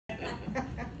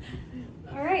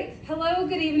right. Hello,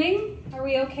 good evening. Are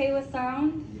we okay with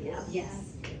sound?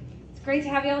 Yes. It's great to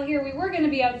have you all here. We were going to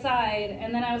be outside,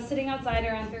 and then I was sitting outside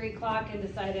around 3 o'clock and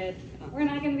decided we're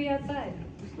not going to be outside.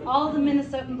 All the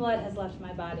Minnesotan blood has left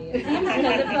my body, it seems,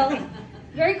 because it felt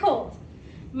very cold.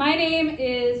 My name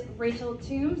is Rachel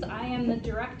Toombs. I am the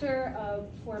Director of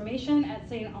Formation at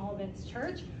St. Alban's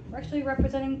Church. We're actually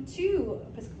representing 2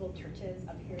 Episcopal churches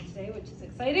up here today, which is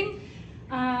exciting.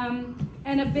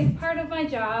 And a big part of my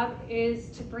job is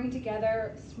to bring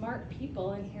together smart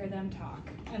people and hear them talk.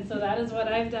 And so that is what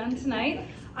I've done tonight.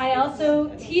 I also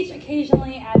teach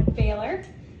occasionally at Baylor.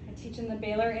 I teach in the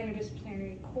Baylor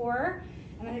Interdisciplinary Core.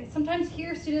 And I sometimes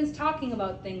hear students talking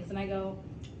about things and I go,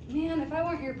 man, if I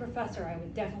weren't your professor, I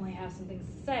would definitely have some things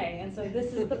to say. And so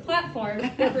this is the platform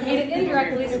for me to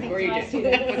indirectly speak to my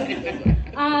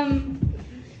students.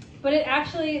 But it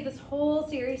actually, this whole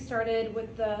series started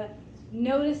with the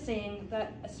noticing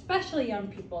that especially young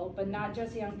people, but not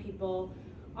just young people,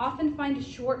 often find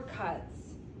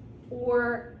shortcuts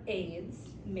or aids,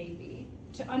 maybe,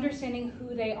 to understanding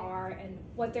who they are and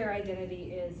what their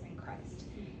identity is in Christ.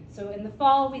 So in the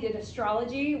fall, we did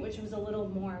astrology, which was a little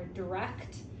more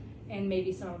direct, and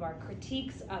maybe some of our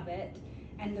critiques of it.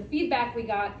 And the feedback we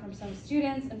got from some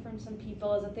students and from some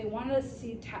people is that they wanted us to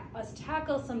see us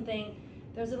tackle something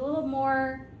that was a little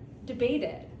more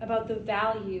debated about the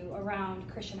value around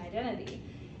Christian identity.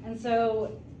 And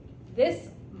so this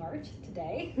March,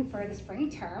 today, for the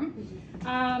spring term,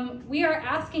 we are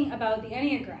asking about the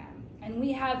Enneagram. And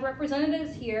we have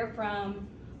representatives here from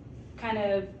kind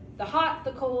of the hot,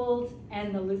 the cold,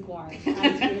 and the lukewarm. You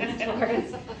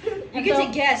get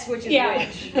to guess which is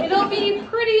which. It'll be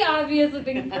pretty obvious, I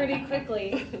think, pretty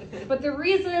quickly. But the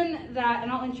reason that,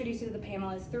 and I'll introduce you to the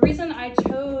panelists, the reason I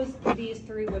chose these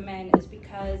 3 women is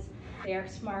because they are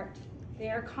smart, they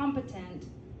are competent,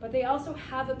 but they also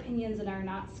have opinions and are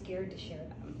not scared to share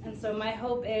them. And so my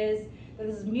hope is that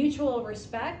this is mutual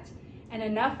respect and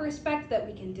enough respect that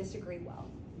we can disagree well,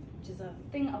 which is a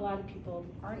thing a lot of people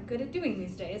aren't good at doing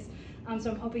these days. So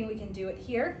I'm hoping we can do it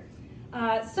here.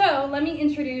 So let me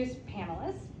introduce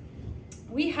panelists.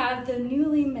 We have the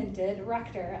newly minted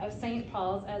Rector of St.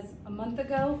 Paul's as a month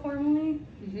ago, formally.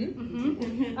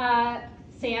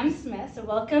 Sam Smith. So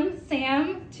welcome,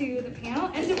 Sam, to the panel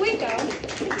and to Waco.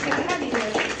 Good to have you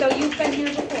here. So you've been here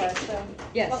before, so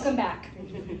yes. Welcome back.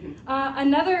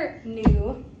 Another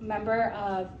new member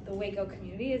of the Waco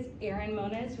community is Erin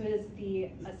Moniz, who is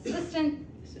the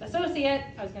associate,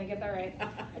 I was going to get that right,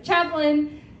 a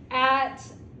chaplain at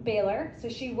Baylor. So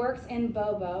she works in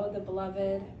Bobo, the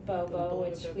beloved Bobo,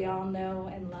 which we all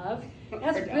know and love. It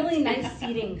has really nice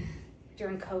seating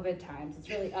during COVID times. It's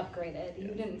really upgraded. You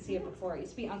didn't see it before. It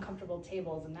used to be uncomfortable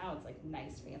tables, and now it's like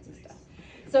nice, fancy stuff.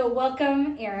 So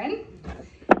welcome, Erin.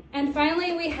 And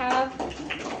finally,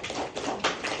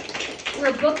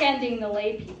 we're bookending the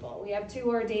lay people. We have 2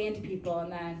 ordained people,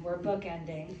 and then we're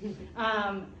bookending.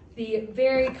 The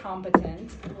very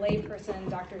competent layperson,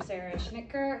 Dr. Sarah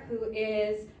Schnitker, who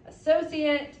is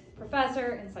associate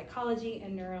professor in psychology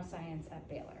and neuroscience at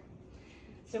Baylor.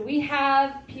 So we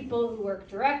have people who work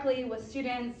directly with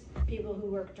students, people who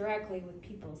work directly with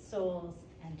people's souls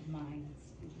and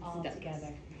minds, all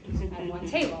together at one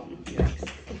table.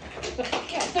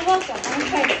 Yeah, so welcome. I'm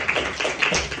excited.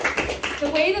 The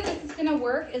way that this is going to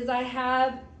work is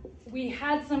we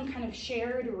had some kind of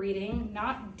shared reading,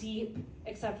 not deep,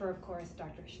 except for, of course,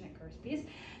 Dr. Schnitker's piece.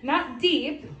 Not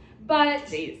deep, but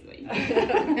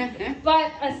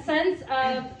but a sense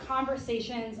of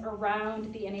conversations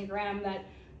around the Enneagram that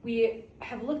we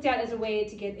have looked at as a way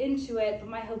to get into it, but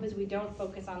my hope is we don't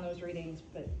focus on those readings,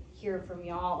 but hear from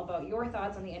y'all about your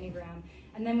thoughts on the Enneagram,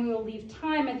 and then we will leave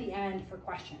time at the end for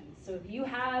questions. So if you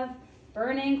have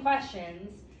burning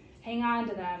questions, hang on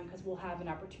to them, because we'll have an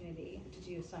opportunity to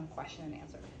do some question and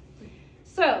answer.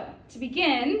 So, to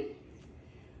begin,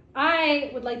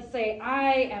 I would like to say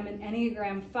I am an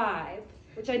Enneagram 5,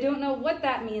 which I don't know what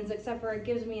that means, except for it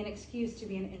gives me an excuse to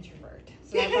be an introvert.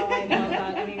 So that's all I know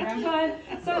about Enneagram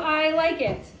 5. So I like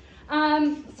it.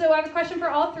 So I have a question for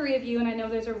all 3 of you, and I know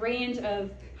there's a range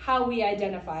of how we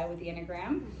identify with the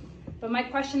Enneagram. But my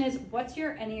question is, what's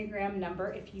your Enneagram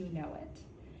number if you know it?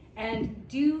 And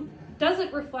does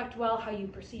it reflect well how you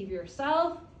perceive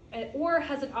yourself, or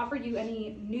has it offered you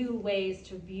any new ways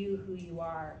to view who you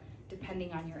are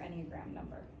depending on your Enneagram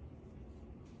number?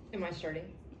 Am I starting?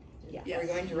 Yes. Are we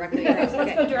going directly? Let's go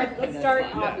directly. Let's start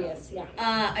obvious. Yeah.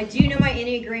 I do know my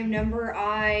Enneagram number.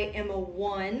 I am a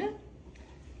 1,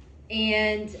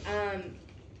 and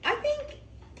I think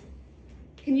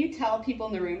Can you tell people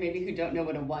in the room maybe who don't know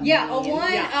what a 1 Yeah, means? a 1,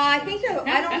 I think,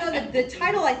 I don't know, the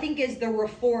title I think is The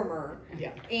Reformer.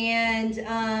 Yeah. And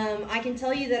I can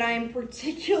tell you that I am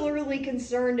particularly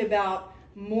concerned about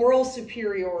moral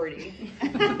superiority.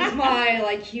 It's my,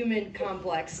 like, human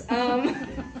complex.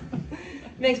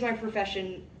 Makes my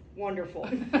profession wonderful.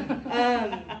 And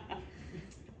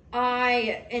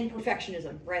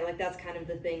perfectionism, right? Like, that's kind of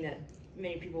the thing that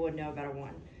many people would know about a 1.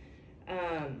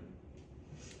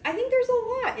 I think there's a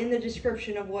lot in the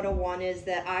description of what a 1 is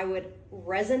that I would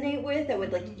resonate with, that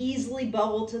would like easily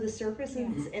bubble to the surface,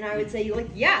 and I would say, like,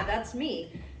 yeah, that's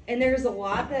me. And there's a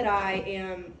lot that I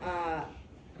am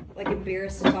like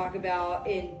embarrassed to talk about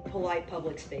in polite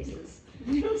public spaces.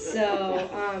 So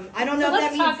I don't know if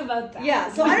that means. Let's talk about that.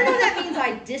 Yeah, so I don't know if that means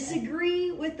I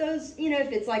disagree with those. You know,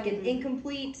 if it's like an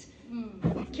incomplete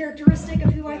characteristic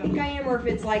of who I think I am, or if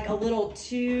it's like a little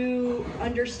too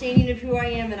understanding of who I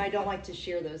am and I don't like to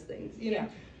share those things. You know,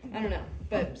 I don't know,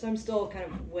 but so I'm still kind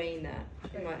of weighing that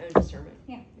in my own discernment.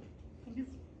 Yeah.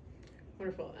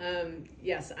 Wonderful.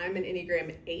 Yes, I'm an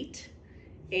Enneagram 8.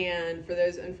 And for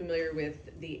those unfamiliar with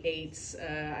the 8s,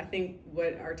 I think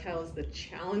what our title is the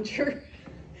Challenger.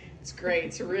 It's great.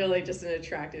 It's really just an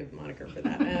attractive moniker for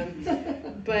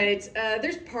that. But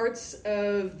there's parts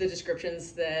of the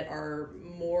descriptions that are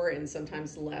more and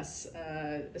sometimes less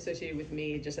associated with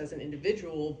me just as an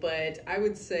individual. But I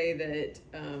would say that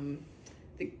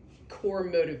the core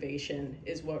motivation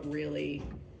is what really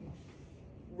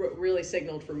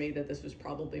signaled for me that this was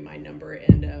probably my number.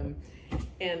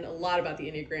 And a lot about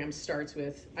the Enneagram starts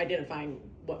with identifying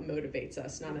what motivates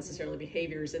us, not necessarily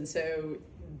behaviors. And so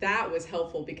that was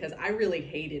helpful because I really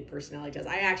hated personality tests.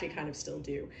 I actually kind of still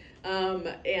do.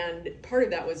 And part of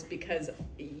that was because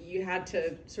you had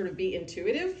to sort of be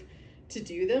intuitive to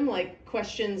do them, like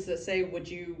questions that say, would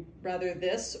you rather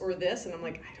this or this? And I'm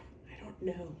like, I don't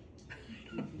know.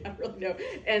 I don't really know.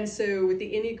 And so with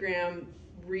the Enneagram,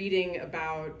 reading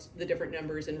about the different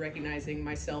numbers and recognizing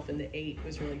myself in the 8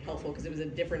 was really helpful because it was a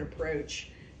different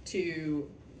approach to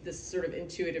this sort of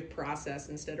intuitive process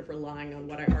instead of relying on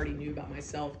what I already knew about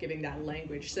myself, giving that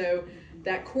language. So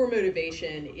that core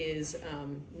motivation is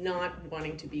not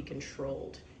wanting to be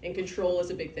controlled. And control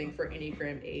is a big thing for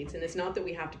Enneagram 8s. And it's not that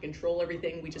we have to control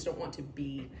everything, we just don't want to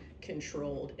be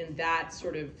controlled. And that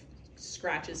sort of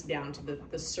scratches down to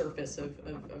the surface of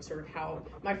sort of how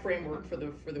my framework for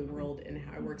the world and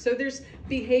how I work. So there's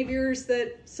behaviors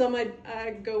that some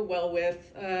I go well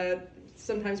with,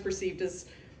 sometimes perceived as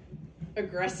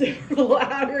aggressive or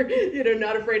loud or,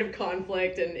 not afraid of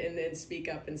conflict and speak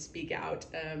up and speak out.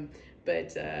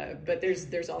 But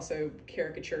there's also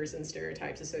caricatures and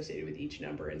stereotypes associated with each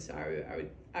number. And so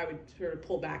I would sort of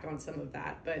pull back on some of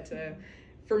that. But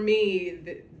for me,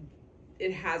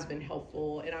 it has been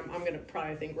helpful, and I'm going to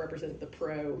probably, I think, represent the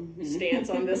pro stance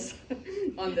on this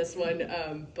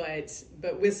one, but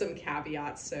with some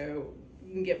caveats, so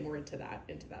we can get more into that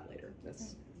later.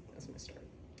 That's my start.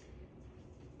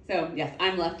 So yes,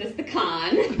 I'm left as the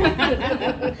con,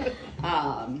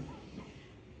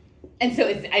 and so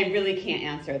I really can't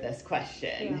answer this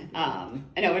question. Yeah.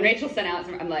 I know when Rachel sent out,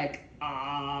 I'm like,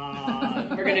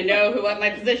 we're going to know what my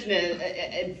position is.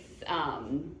 It's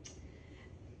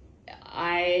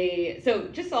so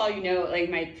just so you know, like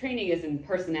my training is in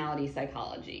personality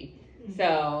psychology. Mm-hmm.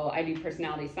 So I do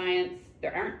personality science.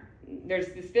 There's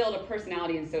this field of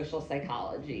personality and social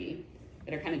psychology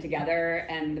that are kind of together,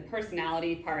 and the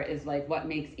personality part is like what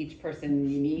makes each person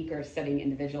unique or studying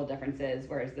individual differences,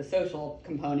 whereas the social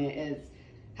component is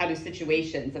how do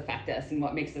situations affect us and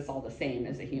what makes us all the same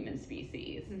as a human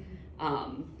species.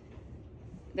 Mm-hmm.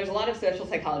 There's a lot of social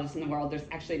psychologists in the world. There's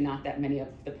actually not that many of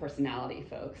the personality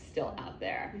folks still out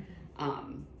there.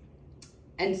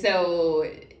 And so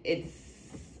it's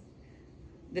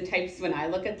the types, when I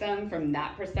look at them from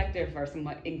that perspective, are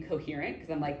somewhat incoherent because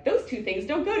I'm like, those two things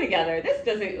don't go together. This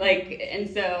doesn't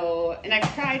and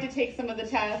I've tried to take some of the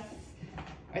tests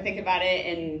or think about it,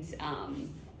 and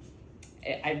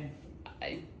I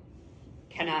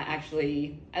cannot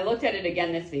actually. I looked at it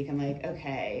again this week. I'm like,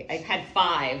 okay, I've had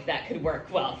 5 that could work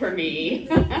well for me.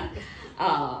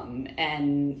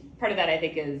 And part of that, I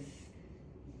think, is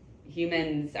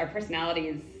humans, our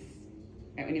personalities.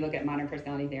 When you look at modern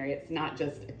personality theory, it's not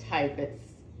just a type;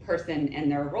 it's person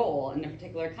and their role in a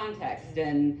particular context.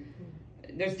 And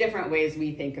there's different ways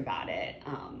we think about it.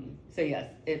 So yes,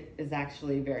 it is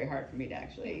actually very hard for me to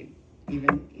actually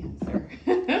even answer.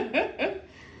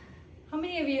 How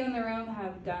many of you in the room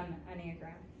have done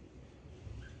Enneagram?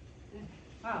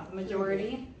 Wow, the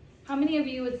majority. How many of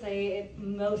you would say it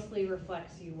mostly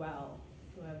reflects you well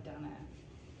who have done it?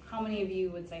 How many of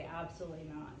you would say absolutely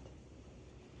not?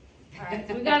 All right,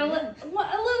 so we've got a little,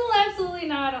 absolutely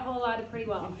not, a whole lot of pretty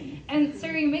well. And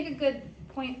Sarah, you make a good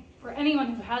point for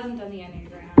anyone who hasn't done the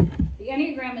Enneagram. The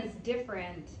Enneagram is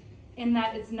different in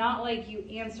that it's not like you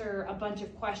answer a bunch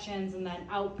of questions and then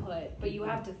output, but you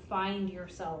have to find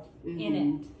yourself in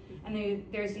it. And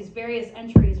there's these various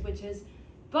entries, which is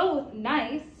both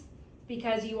nice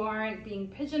because you aren't being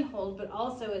pigeonholed, but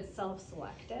also it's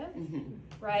self-selective,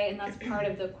 right? And that's part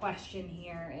of the question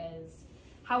here is,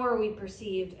 how are we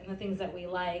perceived and the things that we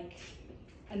like,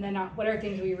 and then what are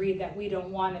things we read that we don't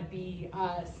want to be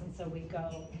us, and so we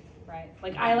go, right?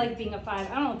 Like, I like being a 5.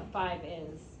 I don't know what the 5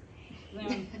 is.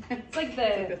 It's like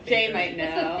the Jay might know.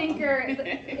 It's the thinker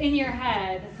in your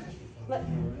head.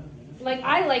 Like,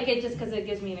 I like it just because it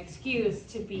gives me an excuse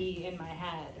to be in my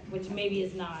head, which maybe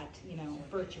is not,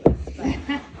 virtuous.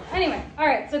 But anyway, all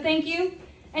right, so thank you.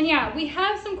 And yeah, we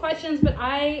have some questions, but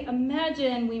I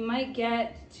imagine we might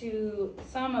get to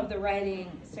some of the writing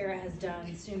Sarah has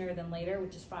done sooner than later,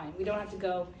 which is fine. We don't have to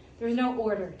go, there's no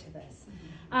order to this.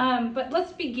 But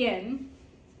let's begin,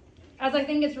 as I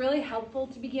think it's really helpful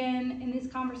to begin in these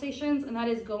conversations, and that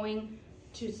is going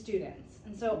to students.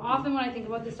 And so often when I think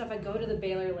about this stuff, I go to the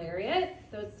Baylor Lariat.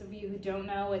 Those of you who don't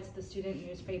know, it's the student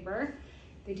newspaper.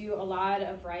 They do a lot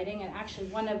of writing, and actually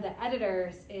one of the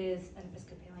editors is an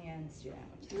Episcopalian student.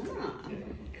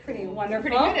 Pretty wonderful.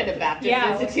 Pretty good at a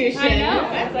Baptist institution. I know.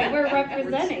 It's like we're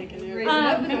representing.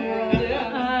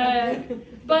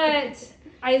 But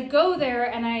I go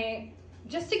there and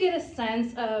just to get a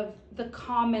sense of the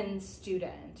common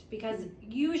student, because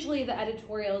usually the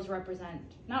editorials represent,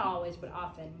 not always, but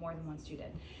often more than one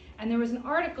student. And there was an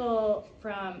article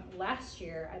from last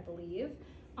year, I believe,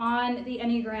 on the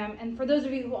Enneagram. And for those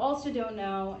of you who also don't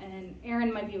know, and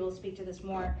Erin might be able to speak to this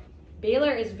more,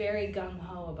 Baylor is very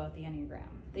gung-ho about the Enneagram.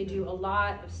 They do a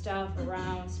lot of stuff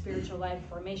around spiritual life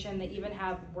formation. They even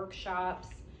have workshops.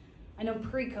 I know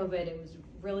pre-COVID it was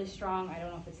really strong. I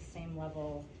don't know if it's the same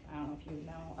level, I don't know if you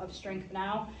know, of strength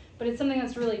now, but it's something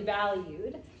that's really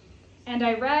valued. And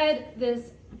I read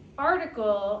this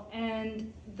article,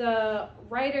 and the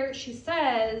writer, she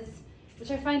says,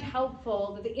 which I find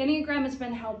helpful, that the Enneagram has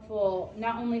been helpful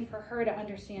not only for her to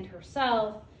understand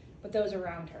herself, but those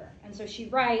around her. And so she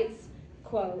writes,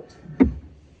 quote,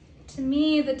 "To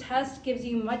me, the test gives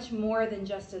you much more than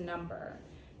just a number.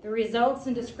 The results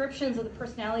and descriptions of the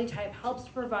personality type helps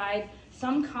provide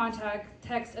some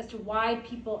context as to why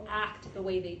people act the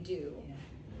way they do."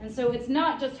 And so it's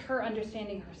not just her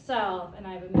understanding herself, and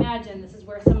I've imagined this is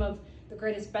where some of the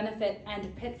greatest benefit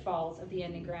and pitfalls of the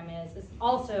Enneagram is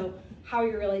also how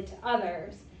you relate to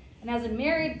others. And as a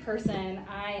married person,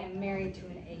 I am married to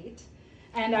an 8.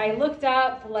 And I looked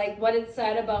up what it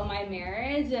said about my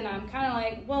marriage, and I'm kind of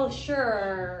like, well,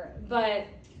 sure, but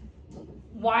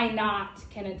why not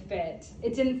can it fit?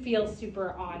 It didn't feel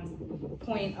super on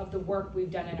point of the work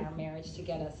we've done in our marriage to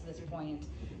get us to this point.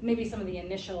 Maybe some of the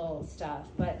initial stuff,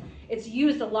 but it's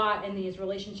used a lot in these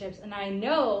relationships. And I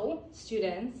know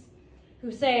students who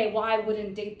say, well, I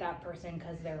wouldn't date that person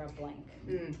because they're a blank.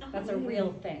 That's a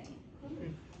real thing.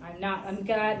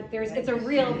 It's a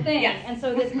real thing. Yes. And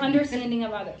so this understanding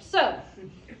of others. So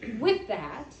with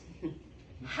that,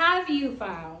 have you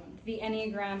found the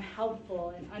Enneagram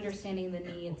helpful in understanding the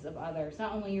needs of others?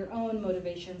 Not only your own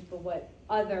motivations, but what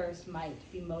others might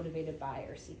be motivated by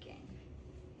or seeking.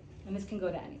 And this can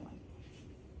go to anyone.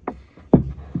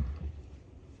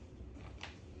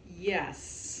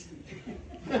 Yes.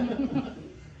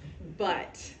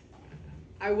 But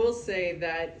I will say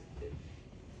that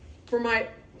for my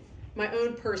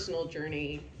own personal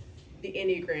journey, the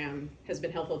Enneagram has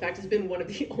been helpful. In fact, it's been one of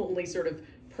the only sort of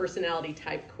personality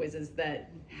type quizzes that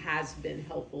has been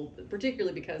helpful,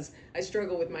 particularly because I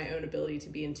struggle with my own ability to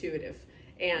be intuitive.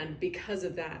 And because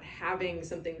of that, having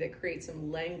something that creates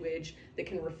some language that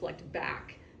can reflect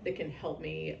back, that can help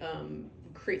me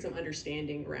create some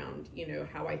understanding around,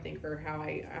 how I think or how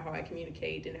I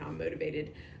communicate and how I'm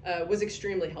motivated, was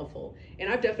extremely helpful.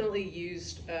 And I've definitely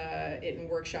used it in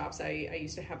workshops. I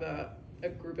used to have a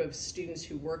group of students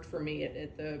who worked for me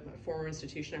at the former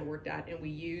institution I worked at, and we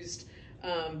used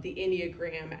the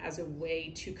Enneagram as a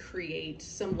way to create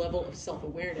some level of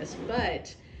self-awareness.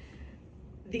 But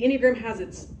the Enneagram has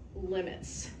its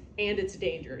limits and its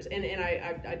dangers. And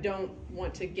I don't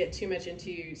want to get too much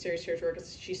into Sarah's territory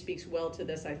because she speaks well to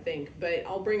this, I think. But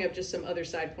I'll bring up just some other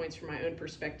side points from my own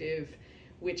perspective,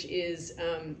 which is,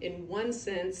 in one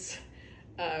sense,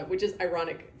 which is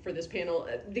ironic for this panel.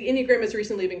 The Enneagram has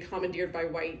recently been commandeered by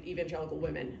white evangelical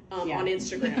women on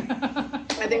Instagram.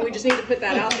 I think we just need to put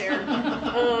that out there.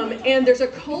 And there's a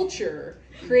culture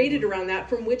created around that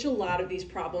from which a lot of these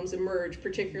problems emerge,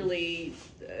 particularly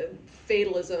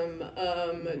fatalism,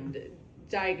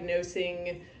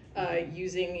 diagnosing,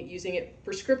 using it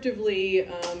prescriptively.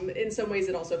 In some ways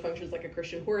it also functions like a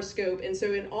Christian horoscope. And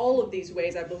so in all of these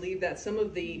ways, I believe that some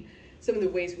of the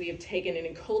ways we have taken and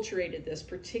enculturated this,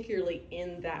 particularly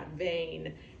in that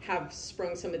vein, have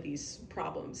sprung some of these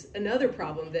problems. Another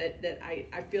problem that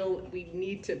I feel we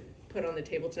need to put on the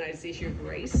table tonight is the issue of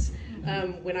race.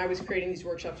 When I was creating these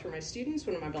workshops for my students,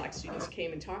 one of my Black students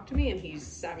came and talked to me, and he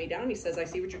sat me down. He says, "I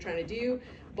see what you're trying to do,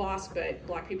 boss, but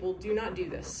Black people do not do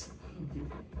this."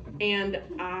 And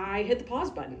I hit the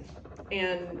pause button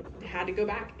and had to go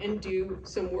back and do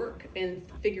some work and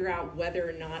figure out whether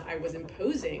or not I was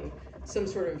imposing some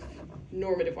sort of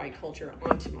normative white culture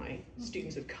onto my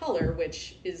students of color,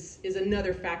 which is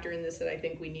another factor in this that I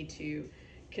think we need to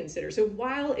consider. So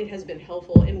while it has been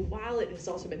helpful, and while it has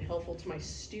also been helpful to my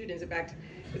students, in fact,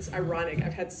 it's ironic,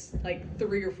 I've had like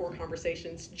 3 or 4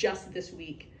 conversations just this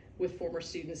week with former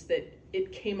students that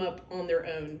it came up on their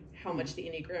own how much the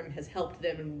Enneagram has helped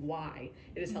them and why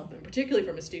it has helped them, particularly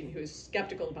from a student who is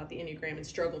skeptical about the Enneagram and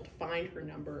struggled to find her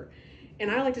number. And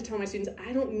I like to tell my students,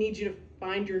 I don't need you to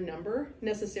find your number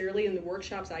necessarily in the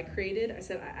workshops I created. I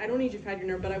said, I don't need you to find your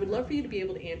number, but I would love for you to be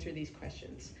able to answer these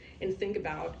questions and think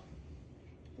about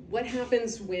what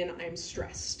happens when I'm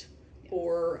stressed,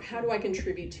 or how do I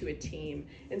contribute to a team?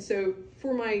 And so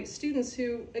for my students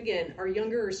who, again, are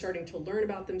younger, are starting to learn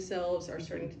about themselves, are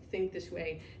starting to think this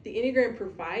way, the Enneagram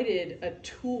provided a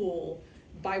tool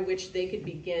by which they could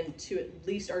begin to at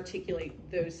least articulate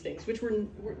those things, which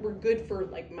were good for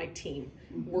like my team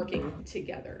working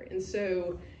together. And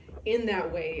so in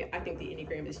that way, I think the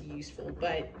Enneagram is useful.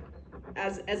 But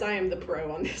as I am the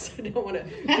pro on this, I don't want to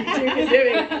be too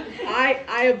condemning.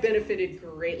 I have benefited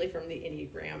greatly from the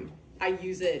Enneagram. I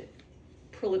use it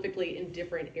prolifically in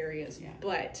different areas,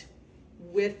 but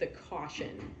with the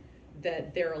caution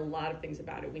that there are a lot of things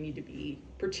about it we need to be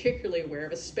particularly aware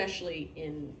of, especially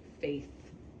in faith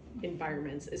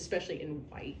environments, especially in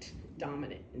white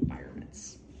dominant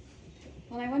environments.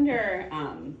 Well, I wonder,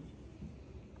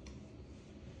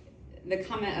 the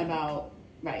comment about,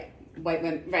 white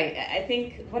women, I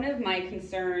think one of my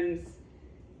concerns,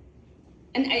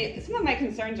 and some of my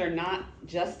concerns are not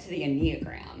just to the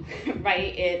Enneagram,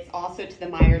 right? It's also to the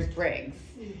Myers-Briggs.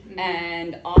 Mm-hmm.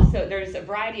 And also there's a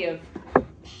variety of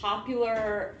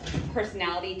popular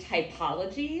personality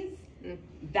typologies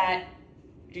that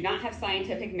do not have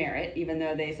scientific merit, even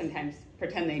though they sometimes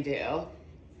pretend they do,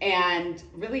 and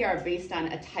really are based on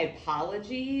a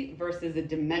typology versus a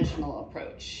dimensional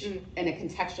approach and a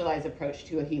contextualized approach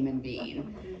to a human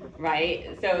being,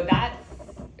 right? So that's,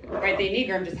 right, the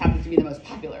Enneagram just happens to be the most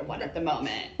popular one at the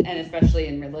moment, and especially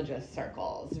in religious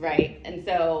circles, right? And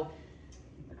so,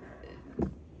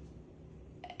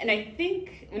 and I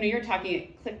think when you were talking,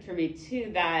 it clicked for me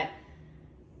too that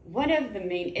one of the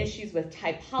main issues with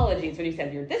typologies, when you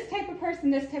said you're this type of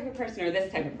person, or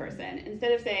this type of person,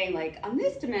 instead of saying like, on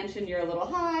this dimension you're a little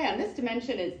high, on this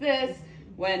dimension it's this,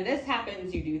 when this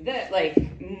happens you do this, like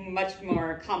much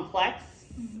more complex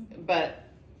but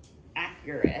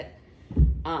accurate.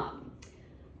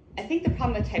 I think the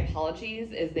problem with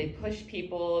typologies is they push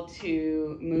people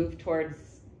to move towards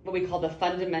what we call the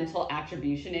fundamental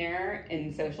attribution error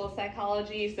in social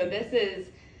psychology. So this is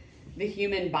the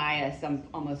human bias of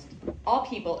almost all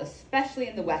people, especially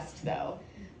in the West though,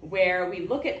 where we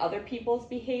look at other people's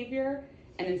behavior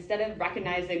and instead of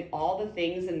recognizing all the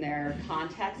things in their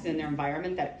context and their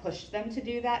environment that pushed them to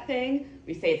do that thing,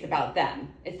 we say it's about them.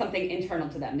 It's something internal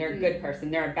to them. They're a good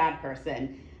person, they're a bad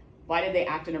person. Why did they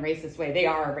act in a racist way? They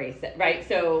are a racist, right?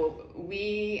 So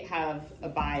we have a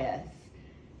bias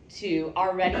to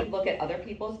already look at other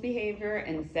people's behavior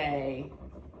and say,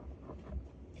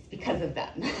 it's because of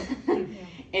them.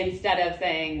 Instead of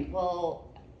saying, well,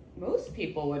 most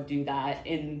people would do that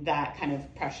in that kind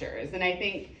of pressures. And I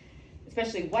think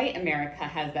especially white America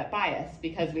has that bias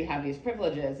because we have these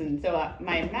privileges. And so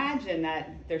I imagine that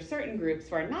there's certain groups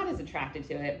who are not as attracted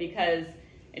to it because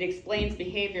it explains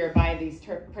behavior by these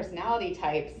personality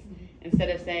types instead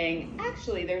of saying,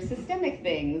 actually, there's systemic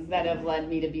things that have led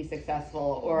me to be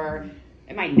successful, or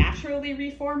am I naturally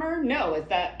reformer? No, it's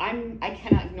that I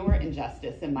cannot ignore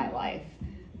injustice in my life.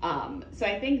 So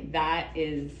I think that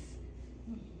is,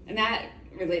 and that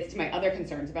relates to my other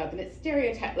concerns about that it's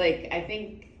stereotype. Like, I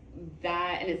think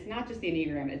that, and it's not just the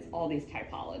Enneagram, it's all these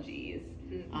typologies.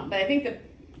 But I think the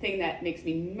thing that makes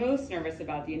me most nervous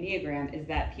about the Enneagram is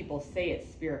that people say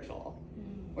it's spiritual.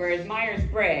 Whereas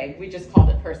Myers-Briggs, we just called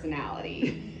it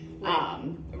personality.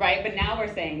 Right? But now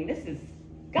we're saying this is,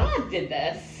 God did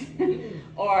this.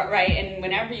 Or, right? And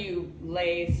whenever you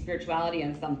lay spirituality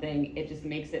on something, it just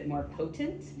makes it more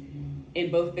potent in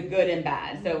both the good and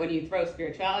bad. So when you throw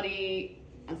spirituality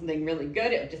on something really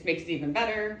good, it just makes it even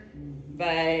better.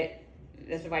 But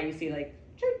that's why you see like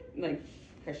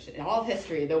Christian, in all of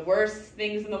history, the worst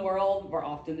things in the world were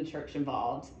often the church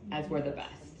involved, as were the best.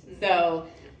 So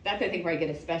that's, I think, where I get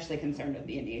especially concerned with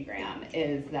the Enneagram,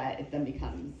 is that it then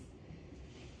becomes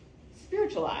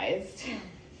spiritualized.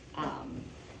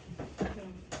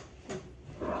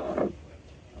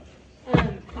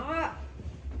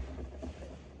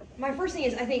 My first thing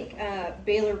is, I think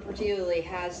Baylor particularly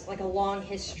has like a long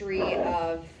history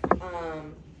of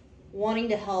wanting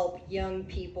to help young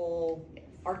people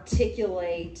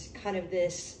articulate kind of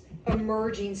this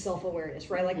emerging self-awareness,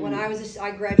 right? Like when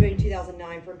I graduated in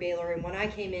 2009 from Baylor, and when I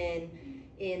came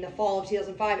in the fall of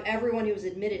 2005, everyone who was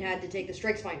admitted had to take the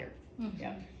Strengths Finder.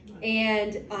 Yeah.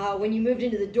 And when you moved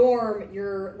into the dorm,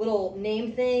 your little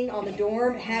name thing on the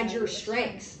dorm had your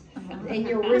strengths and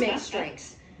your roommate's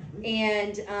strengths.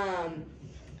 And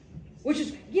which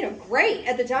is, great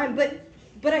at the time,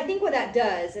 but I think what that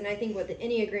does, and I think what the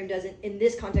Enneagram does in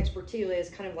this context particularly, as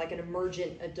kind of like an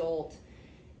emergent adult,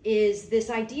 is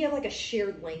this idea of like a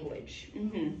shared language,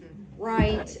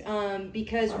 right?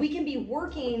 Because we can be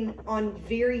working on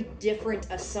very different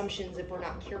assumptions if we're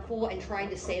not careful and trying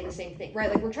to say the same thing,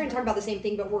 right? Like we're trying to talk about the same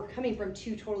thing, but we're coming from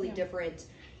two totally different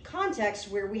contexts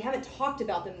where we haven't talked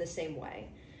about them the same way.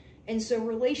 And so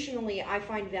relationally, I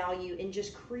find value in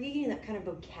just creating that kind of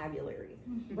vocabulary,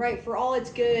 right? For all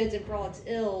its goods and for all its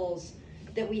ills,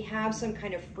 that we have some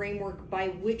kind of framework by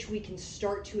which we can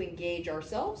start to engage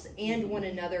ourselves and one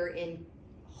another in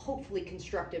hopefully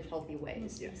constructive, healthy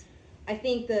ways. Yes. I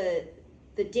think the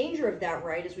danger of that,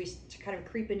 right, as we kind of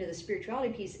creep into the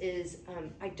spirituality piece, is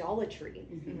idolatry.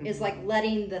 Is like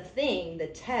letting the thing, the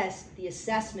test, the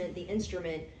assessment, the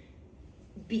instrument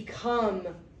become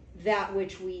that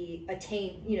which we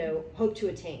attain, hope to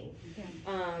attain,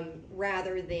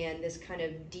 rather than this kind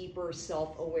of deeper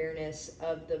self-awareness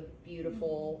of the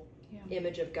beautiful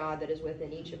image of God that is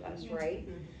within each of us, right?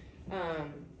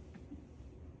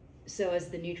 So as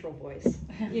the neutral voice,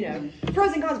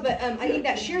 pros and cons, but I think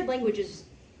that shared language is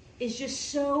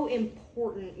just so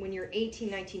important when you're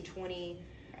 18, 19, 20,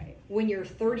 when you're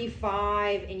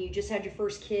 35 and you just had your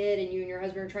first kid and you and your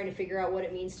husband are trying to figure out what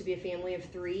it means to be a family of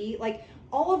 3, like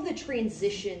all of the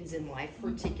transitions in life,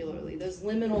 particularly those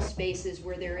liminal spaces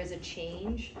where there is a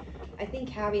change, I think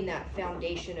having that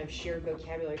foundation of shared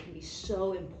vocabulary can be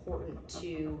so important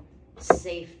to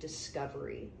safe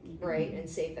discovery, right, and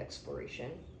safe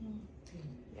exploration.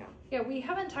 Yeah, we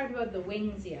haven't talked about the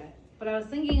wings yet, but I was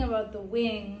thinking about the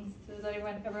wings. Does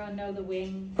everyone know the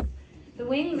wings? The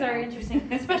wings are interesting,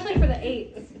 especially for the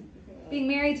 8s, being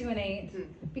married to an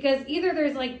 8, because either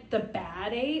there's like the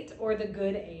bad 8 or the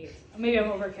good 8. Maybe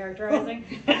I'm overcharacterizing,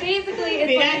 but basically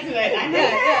it's it's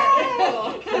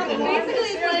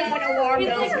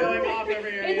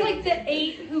like the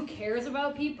 8 who cares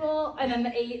about people, and then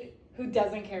the 8 who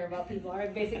doesn't care about people. Or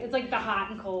basically, it's like the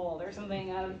hot and cold or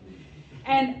something of.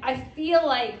 And I feel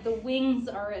like the wings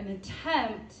are an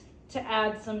attempt to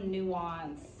add some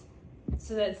nuance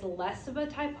so that it's less of a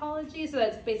typology. So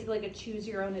that's basically like a choose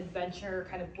your own adventure,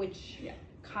 kind of which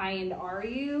kind are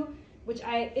you? Which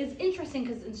is interesting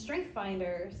because in Strength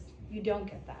Finders, you don't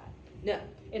get that. No.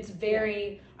 It's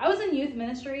very, I was in youth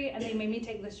ministry and they made me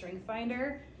take the Strength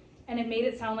Finder, and it made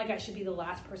it sound like I should be the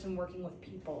last person working with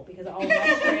people because all of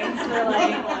my strengths were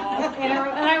like, and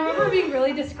I remember being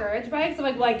really discouraged by it because I'm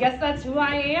like, well, I guess that's who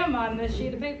I am on this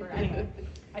sheet of paper. Anyway,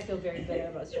 I feel very bitter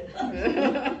about Strength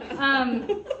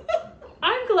Finders.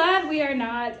 I'm glad we are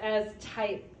not as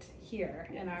typed here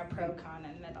in our pro-con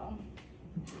and middle.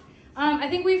 I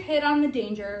think we've hit on the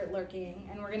danger lurking,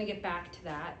 and we're going to get back to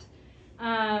that.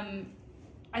 I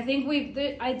think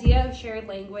the idea of shared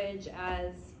language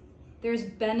as there's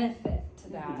benefit to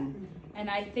that. And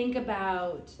I think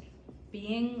about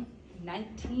being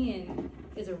 19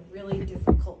 is a really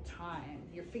difficult time.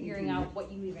 You're figuring out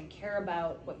what you even care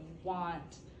about, what you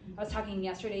want. I was talking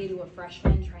yesterday to a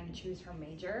freshman trying to choose her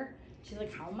major. She's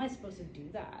like, how am I supposed to do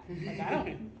that?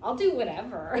 Like, I'll do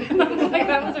whatever. Like,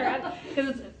 that was her,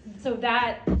 so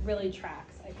that really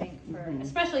tracks, I think, for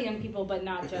especially young people, but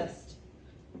not just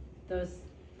those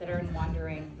that are in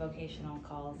wandering vocational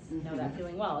calls know that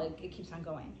feeling well. It keeps on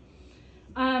going.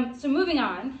 So moving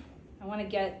on, I want to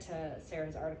get to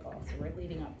Sarah's article, so we're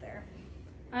leading up there.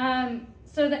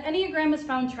 So the Enneagram has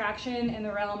found traction in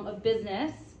the realm of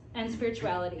business and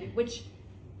spirituality, which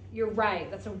you're right.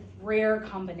 That's a rare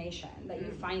combination that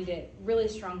you find it really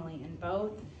strongly in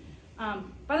both.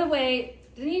 By the way,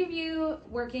 did any of you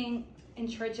working in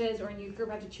churches or in youth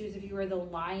group have to choose if you were the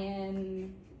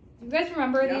lion? You guys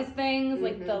remember these things?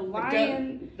 Like the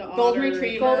lion, the golden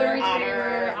retriever,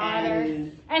 otter.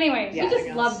 And, anyway, we just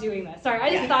love doing this. Sorry,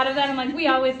 I just thought of that. I'm like, we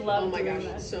always love doing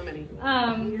this. So many.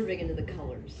 You're big into the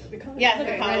colors. Yes,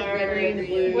 the color, red, green, the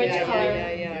blue. Which color?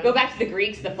 Yeah. Go back to the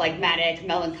Greeks, the phlegmatic,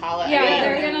 melancholic. Yeah,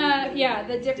 they're gonna,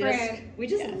 the different. We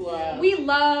just love. We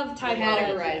love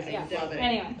categorizing. Yeah.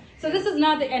 Anyway, so this is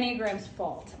not the Enneagram's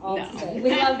fault.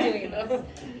 We love doing this.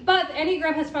 But the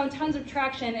Enneagram has found tons of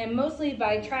traction, and mostly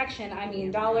by traction, I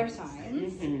mean dollar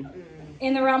signs,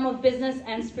 in the realm of business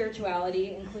and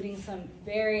spirituality, including some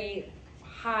very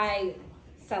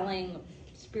high-selling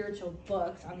spiritual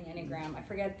books on the Enneagram. I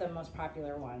forget the most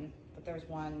popular one, but there's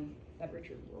one that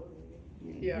Richard Rohr.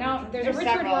 Yeah. No, there's a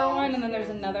Richard Rohr one, and then there's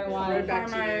another one. The Road Back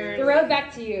to You. The Road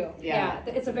Back to You. Yeah.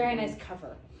 It's a very nice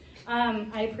cover.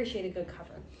 I appreciate a good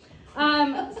cover.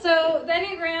 So the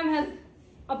Enneagram has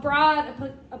a broad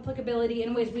applicability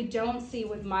in ways we don't see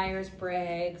with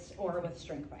Myers-Briggs or with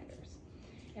StrengthsFinders.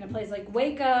 In a place like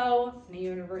Waco, in a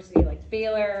university like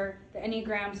Baylor, the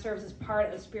Enneagram serves as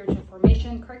part of spiritual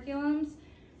formation curriculums,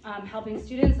 helping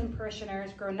students and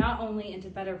parishioners grow not only into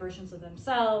better versions of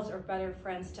themselves or better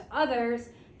friends to others,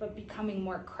 but becoming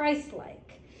more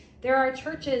Christ-like. There are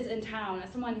churches in town.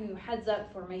 As someone who heads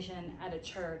up formation at a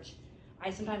church, I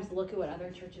sometimes look at what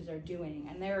other churches are doing,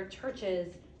 and there are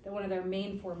churches that one of their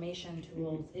main formation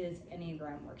tools is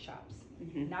Enneagram workshops.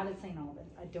 Not at St.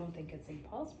 Albans. I don't think it's St.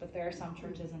 Paul's, but there are some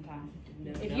churches in town.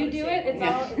 If you do it,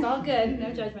 it's all good.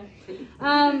 No judgment.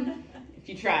 If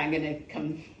you try, I'm gonna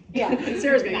come. Yeah,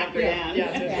 Sarah's gonna knock her down.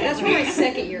 That's for my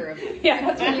second year of it. Yeah,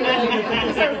 that's when you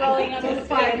really start rolling out the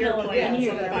 5-year plan. Enneagram.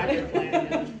 It's a 5-year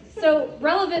plan. So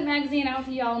Relevant magazine, I don't know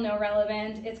if you all know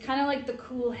Relevant. It's kind of like the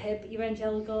cool, hip,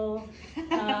 evangelical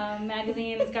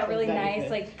magazine. It's got really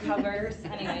nice covers.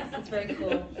 Anyways, it's very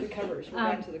cool. The covers. We're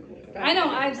back to the cool covers. I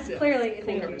know. I clearly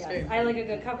think I like a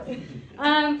good cover.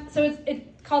 So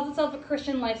it calls itself a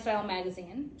Christian lifestyle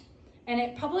magazine, and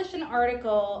it published an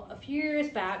article a few years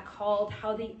back called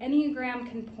 "How the Enneagram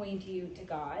Can Point You to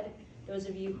God." Those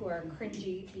of you who are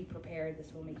cringy, be prepared.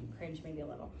 This will make you cringe maybe a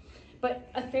little. But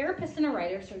a therapist and a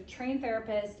writer, so a trained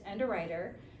therapist and a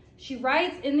writer, she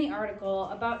writes in the article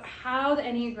about how the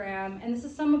Enneagram, and this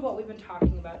is some of what we've been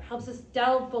talking about, helps us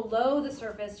delve below the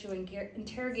surface to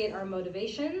interrogate our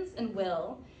motivations and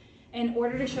will in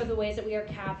order to show the ways that we are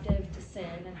captive to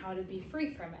sin and how to be free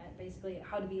from it, basically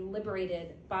how to be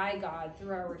liberated by God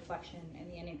through our reflection in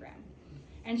the Enneagram.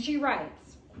 And she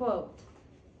writes, quote,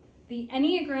 "The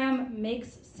Enneagram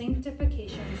makes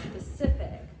sanctification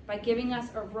specific by giving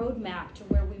us a roadmap to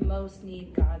where we most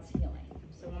need God's healing."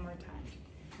 So one more time.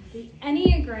 The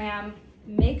Enneagram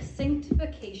makes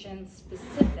sanctification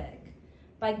specific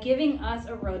by giving us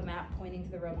a roadmap, pointing to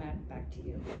the roadmap back to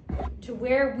you, to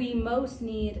where we most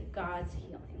need God's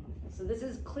healing. So this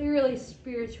is clearly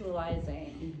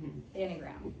spiritualizing the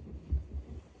Enneagram.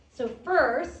 So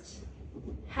first,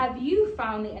 have you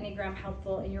found the Enneagram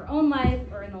helpful in your own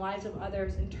life or in the lives of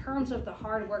others in terms of the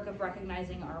hard work of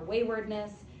recognizing our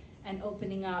waywardness and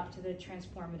opening up to the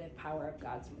transformative power of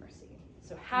God's mercy?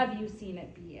 So have you seen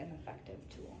it be an effective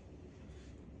tool?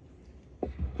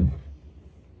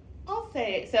 I'll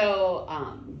say, so,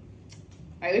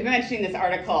 right, we've been mentioning this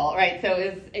article, right? So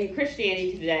it was in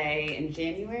Christianity Today in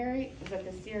January. Was that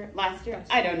this year? Last year?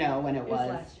 I don't know when it was.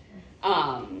 Last year.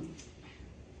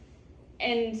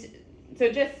 And so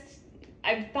just,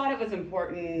 I thought it was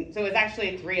important. So it was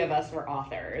actually 3 of us were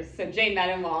authors. So Jay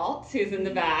Medenwalt, who's in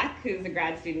the back, who's a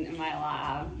grad student in my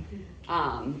lab,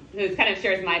 who kind of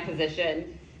shares my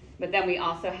position. But then we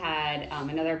also had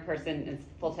another person, a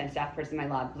full-time staff person in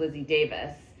my lab, Lizzie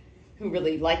Davis, who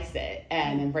really likes it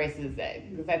and embraces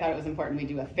it. Because I thought it was important we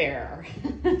do a fair,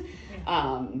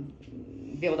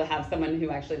 be able to have someone who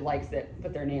actually likes it,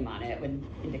 put their name on it, would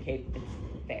indicate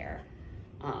it's fair.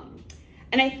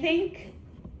 And I think,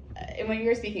 and when you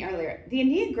were speaking earlier, the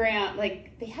Enneagram,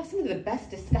 like, they have some of the best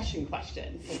discussion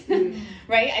questions,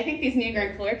 right? I think these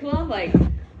Enneagram curriculum, like,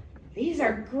 these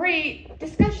are great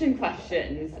discussion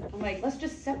questions. I'm like, let's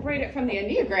just separate it from the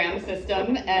Enneagram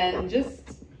system and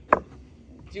just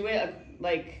do it,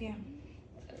 like,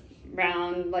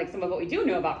 around, like, some of what we do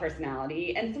know about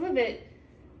personality. And some of it,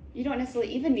 you don't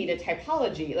necessarily even need a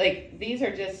typology. Like, these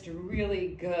are just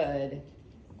really good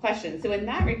questions. So in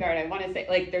that regard, I want to say,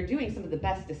 like, they're doing some of the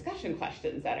best discussion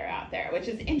questions that are out there, which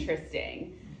is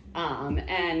interesting.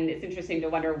 And it's interesting to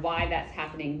wonder why that's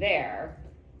happening there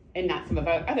and not some of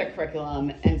our other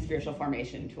curriculum and spiritual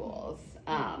formation tools.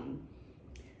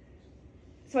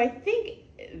 so I think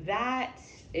that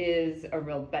is a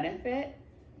real benefit.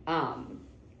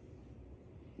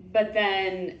 But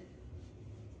then,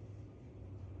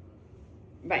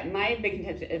 right, my big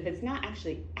contention, if it's not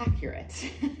actually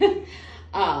accurate,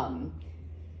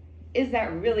 is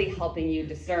that really helping you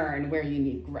discern where you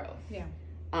need growth? Yeah.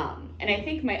 And I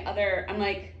think I'm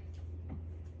like,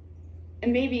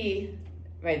 and maybe,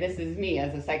 right, this is me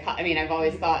as a I've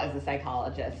always thought as a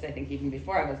psychologist, I think even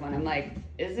before I was one, I'm like,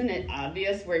 isn't it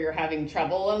obvious where you're having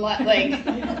trouble and what, like,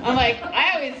 I'm like,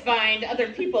 I always find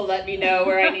other people let me know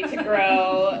where I need to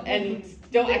grow and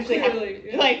don't actually have,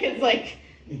 like, it's like,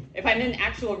 if I'm in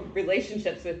actual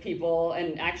relationships with people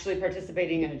and actually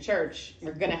participating in a church,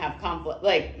 we're going to have conflict.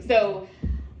 Like, so,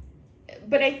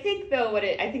 but I think though,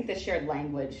 I think the shared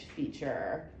language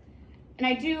feature, and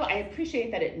I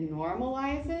appreciate that it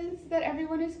normalizes that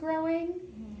everyone is growing.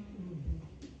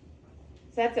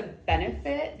 So that's a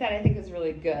benefit that I think is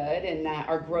really good, and that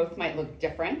our growth might look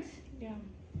different. Yeah.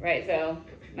 Right, so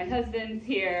my husband's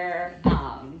here.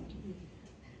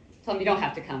 Tell him you don't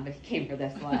have to come, but he came for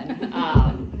this one.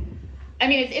 I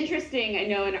mean, it's interesting. I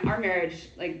know in our marriage,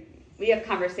 like, we have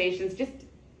conversations, just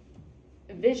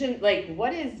vision, like,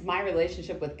 what does my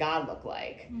relationship with God look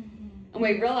like? And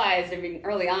we realized, I mean,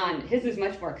 early on, his is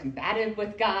much more combative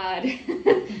with God.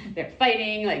 They're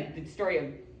fighting, like the story of,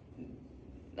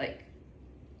 like,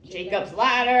 Jacob's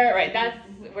ladder, right? That's,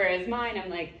 whereas mine, I'm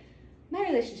like, my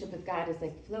relationship with God is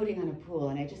like floating on a pool,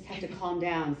 and I just have to calm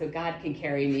down so God can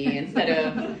carry me instead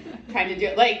of trying to do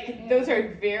it. Like, those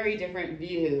are very different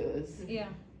views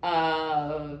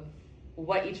of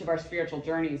what each of our spiritual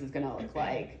journeys is going to look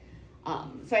like.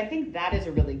 So I think that is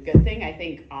a really good thing. I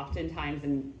think oftentimes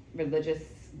in religious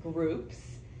groups,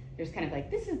 there's kind of like,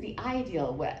 this is the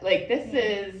ideal way. Like, this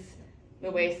is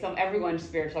the way everyone's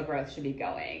spiritual growth should be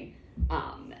going.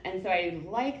 And so I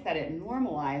like that it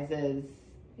normalizes.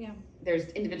 There's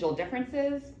individual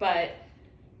differences, but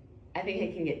I think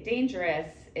it can get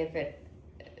dangerous if it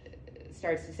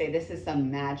starts to say this is some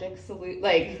magic solution,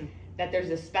 like that there's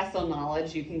a special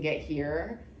knowledge you can get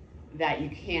here that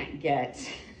you can't get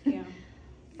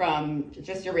from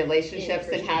just your relationships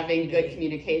and having good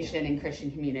communication in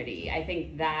Christian community. I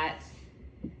think that,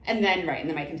 and then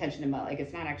my contention about, like,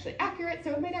 it's not actually accurate, so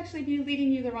it might actually be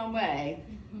leading you the wrong way.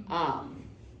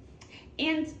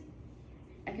 And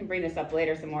I can bring this up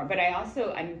later some more, but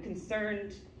I'm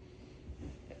concerned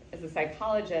as a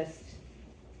psychologist,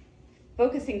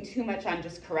 focusing too much on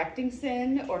just correcting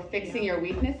sin or fixing your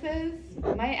weaknesses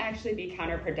might actually be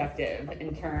counterproductive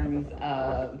in terms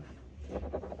of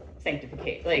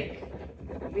sanctification. Like,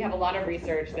 we have a lot of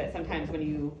research that sometimes when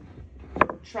you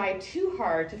try too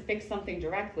hard to fix something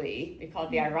directly, we call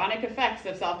it the ironic effects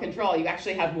of self-control, you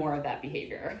actually have more of that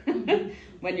behavior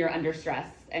when you're under stress,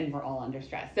 and we're all under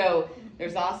stress. So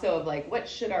there's also of, like, what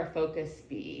should our focus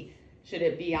be? Should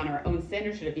it be on our own sin,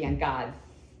 or should it be on God's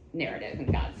narrative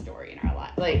and God's story in our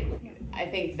life? Like, I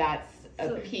think that's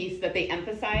a piece that they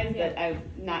emphasize that I'm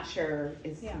not sure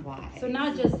is why. So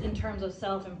not just in terms of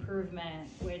self-improvement,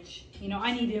 which,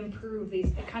 I need to improve these,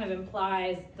 it kind of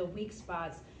implies the weak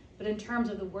spots, but in terms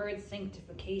of the word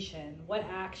sanctification, what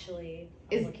actually,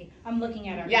 I'm looking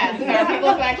at our there are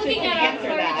people who actually can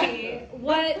answer that.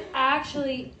 What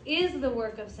actually is the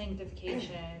work of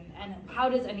sanctification, and how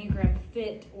does Enneagram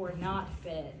fit or not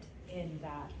fit in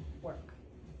that work?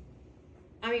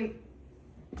 I mean,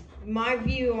 my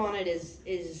view on it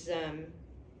is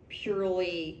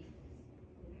purely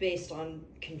based on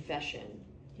confession.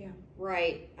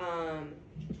 Right.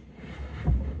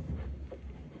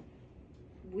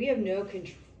 We have no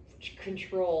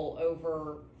control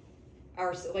over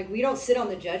we don't sit on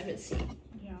the judgment seat.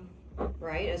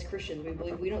 Right? As Christians, we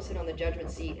believe we don't sit on the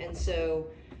judgment seat. And so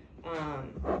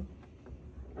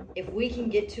if we can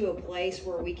get to a place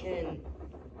where we can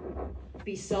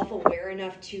be self-aware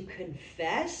enough to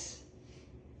confess,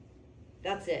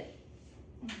 that's it.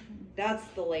 That's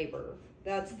the labor.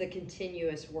 That's the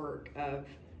continuous work of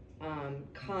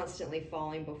constantly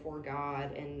falling before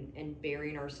God and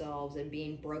burying ourselves and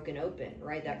being broken open,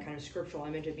 right? That kind of scriptural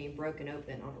image of being broken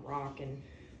open on a rock. And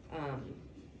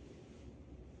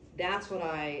that's what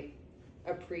I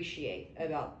appreciate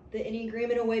about the Enneagram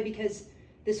in a way, because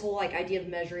this whole idea of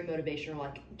measuring motivation,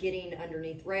 or getting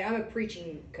underneath, right? I'm a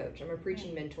preaching coach. I'm a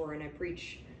preaching mentor, and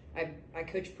I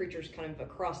coach preachers kind of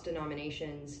across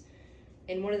denominations.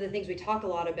 And one of the things we talk a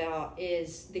lot about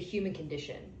is the human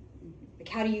condition. Like,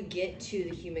 how do you get to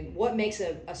the human, what makes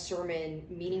a sermon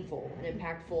meaningful and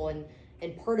impactful?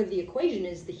 And part of the equation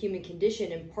is the human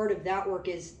condition, and part of that work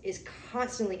is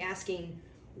constantly asking,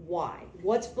 why?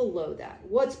 What's below that?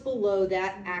 What's below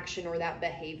that action or that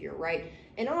behavior, right?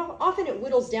 And often it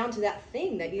whittles down to that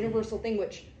thing, that universal thing,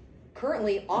 which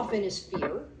currently often is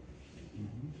fear,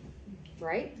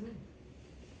 right?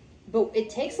 But it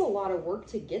takes a lot of work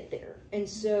to get there. And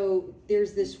so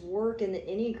there's this work in the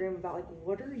Enneagram about, like,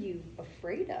 what are you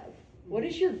afraid of? What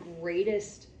is your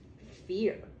greatest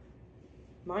fear?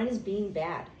 Mine is being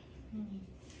bad.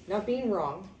 Not being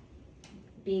wrong,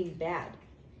 being bad.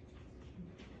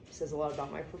 Says a lot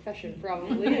about my profession,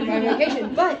 probably, and my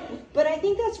vocation. But I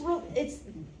think that's real. It's,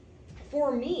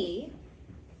 for me,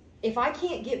 if I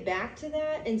can't get back to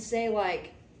that and say,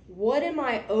 like, what am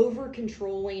I over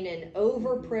controlling and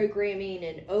over programming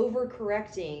and over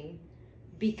correcting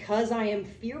because I am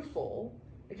fearful?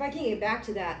 If I can't get back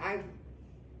to that,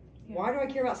 why do I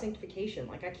care about sanctification?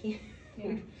 Like, I can't.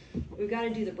 Yeah. We've got to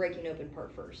do the breaking open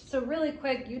part first. So really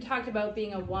quick, you talked about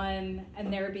being a 1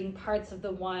 and there being parts of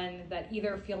the 1 that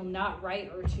either feel not right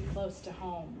or too close to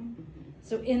home.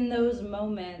 So in those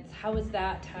moments, how is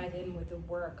that tied in with the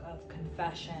work of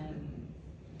confession?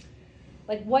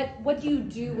 Like, what do you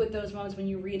do with those moments when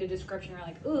you read a description, you're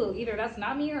like, ooh, either that's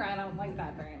not me or I don't like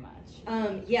that very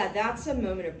much? Yeah, that's a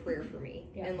moment of prayer for me.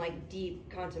 Yeah. And, like, deep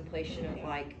contemplation of,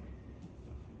 like,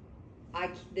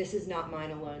 this is not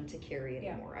mine alone to carry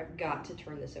anymore. I've got to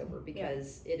turn this over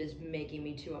because it is making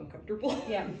me too uncomfortable.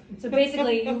 Yeah. So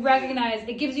basically, you recognize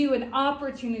it gives you an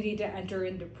opportunity to enter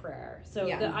into prayer. So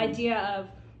the idea of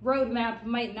roadmap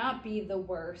might not be the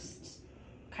worst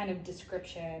kind of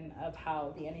description of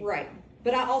how the Enneagram. Right.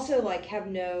 But I also, like, have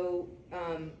no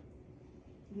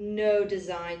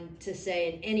design to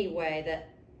say in any way that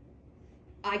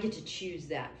I get to choose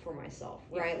that for myself,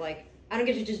 right? Like, I don't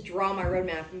get to just draw my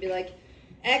roadmap and be like,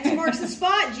 X marks the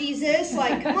spot, Jesus.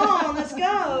 Like, come on, let's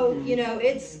go. You know,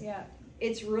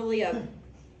 it's really a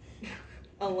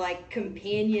like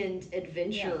companioned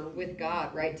adventure with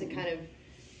God, right? To kind of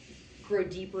grow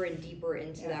deeper and deeper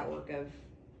into that work of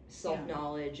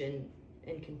self-knowledge and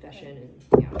confession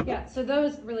and so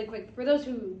those, really quick, for those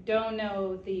who don't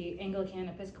know the Anglican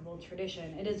Episcopal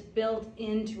tradition, it is built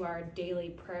into our daily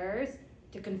prayers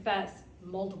to confess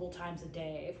multiple times a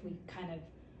day if we kind of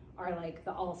are like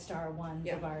the all-star ones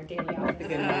of our daily office. The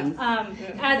good ones.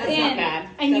 As in,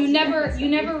 and you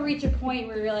never reach a point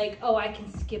where you're like, oh, I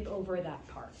can skip over that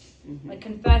part. Like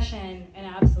confession and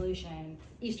absolution.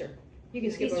 Easter. You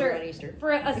can skip over on Easter.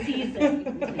 For a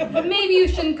season. But maybe you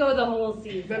shouldn't go the whole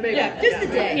season. But maybe, just a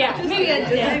day. Yeah, maybe a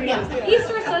day.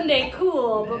 Easter Sunday,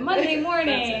 cool, but Monday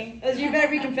morning. You better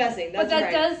be confessing. That's but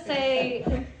that does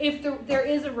say, if there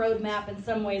is a roadmap, in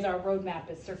some ways our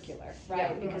roadmap is circular,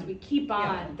 right? Because we keep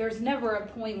on. There's never a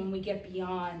point when we get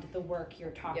beyond the work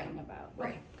you're talking about.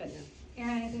 Right. Good.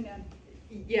 Erin, anything to add?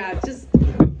 Yeah, just,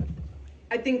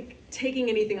 I think taking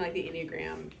anything like the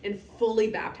Enneagram and fully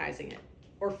baptizing it,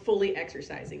 or fully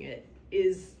exercising it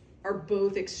are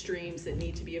both extremes that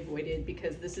need to be avoided,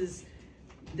 because this is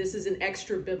an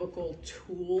extra biblical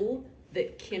tool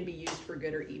that can be used for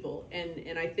good or evil.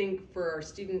 And I think for our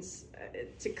students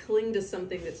to cling to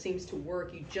something that seems to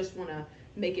work, you just want to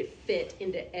make it fit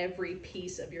into every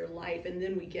piece of your life, and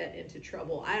then we get into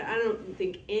trouble. I don't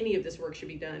think any of this work should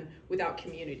be done without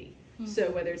community.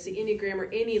 So whether it's the Enneagram or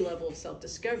any level of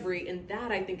self-discovery, and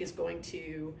that I think is going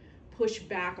to push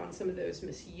back on some of those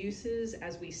misuses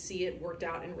as we see it worked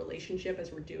out in relationship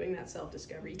as we're doing that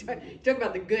self-discovery. You talk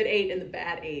about the good 8 and the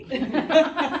bad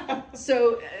 8.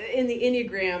 So in the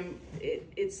Enneagram,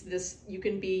 it's this, you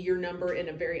can be your number in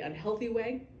a very unhealthy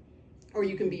way, or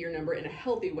you can be your number in a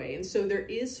healthy way. And so there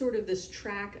is sort of this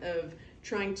track of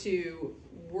trying to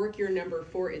work your number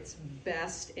for its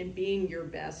best and being your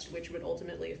best, which would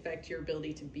ultimately affect your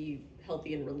ability to be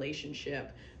healthy in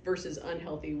relationship, versus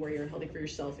unhealthy where you're unhealthy for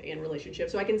yourself and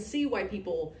relationship. So I can see why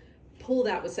people pull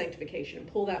that with sanctification and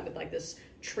pull that with like this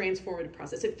transformative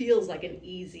process. It feels like an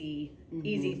easy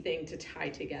thing to tie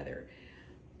together.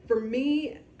 For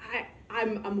me,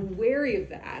 I'm wary of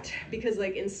that, because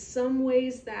like in some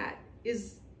ways that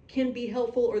can be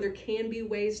helpful, or there can be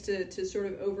ways to sort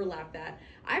of overlap that.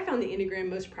 I found the Enneagram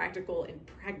most practical in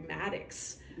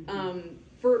pragmatics.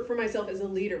 For myself as a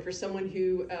leader, for someone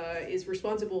who is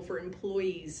responsible for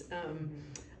employees.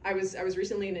 I was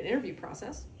recently in an interview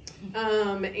process,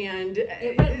 and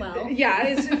it went well. Yeah,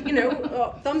 it's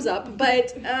thumbs up.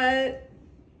 But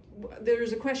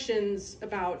there's a questions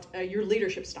about your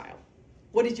leadership style.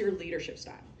 What is your leadership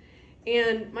style?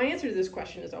 And my answer to this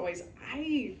question is always,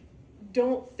 I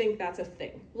don't think that's a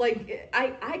thing. Like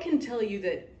I can tell you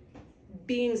that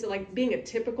being a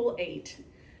typical 8.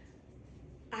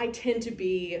 I tend to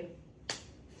be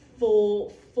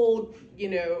full,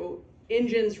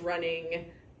 engines running,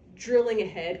 drilling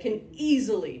ahead can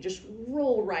easily just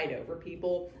roll right over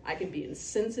people. I can be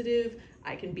insensitive.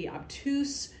 I can be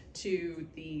obtuse to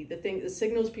the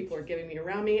signals people are giving me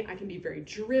around me. I can be very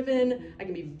driven. I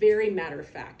can be very matter of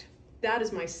fact. That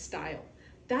is my style.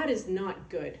 That is not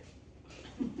good.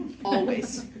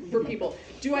 Always for people.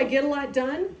 Do I get a lot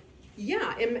done?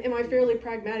 Yeah. Am I fairly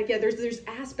pragmatic? Yeah, there's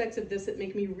aspects of this that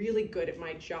make me really good at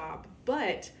my job,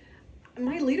 but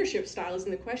my leadership style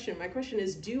isn't the question. My question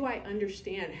is, do I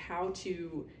understand how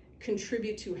to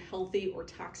contribute to healthy or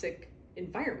toxic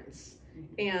environments?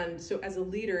 And so as a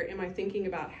leader, am I thinking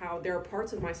about how there are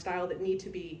parts of my style that need to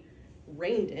be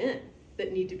reined in,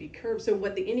 that need to be curbed? So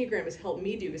what the Enneagram has helped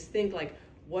me do is think like,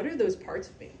 what are those parts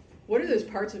of me? What are those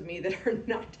parts of me that are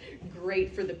not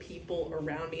great for the people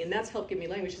around me? And that's helped give me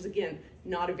language, because again,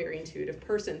 not a very intuitive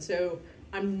person. So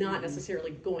I'm not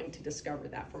necessarily going to discover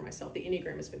that for myself. The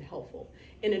Enneagram has been helpful.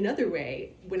 In another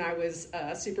way, when I was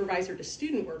a supervisor to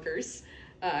student workers,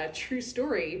 true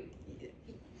story,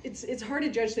 it's hard to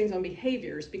judge things on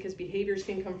behaviors, because behaviors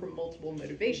can come from multiple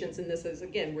motivations. And this is,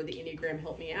 again, where the Enneagram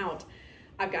helped me out.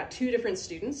 I've got two different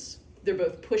students. They're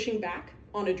both pushing back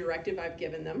on a directive I've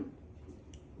given them.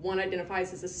 One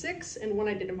identifies as a 6 and one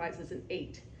identifies as an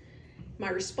 8. My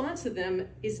response to them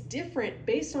is different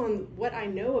based on what I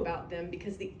know about them,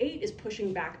 because the 8 is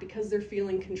pushing back because they're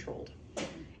feeling controlled.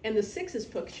 And the 6 is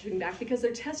pushing back because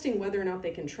they're testing whether or not they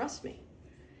can trust me.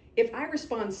 If I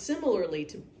respond similarly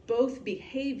to both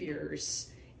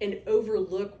behaviors and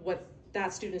overlook what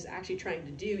that student is actually trying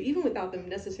to do, even without them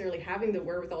necessarily having the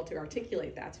wherewithal to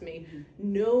articulate that to me,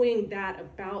 knowing that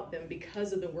about them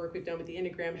because of the work we've done with the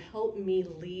Enneagram helped me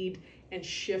lead and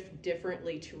shift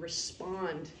differently to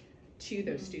respond to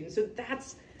those students. So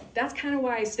that's kind of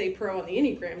why I stay pro on the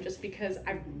Enneagram, just because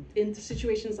I've, in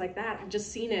situations like that, I've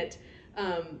just seen it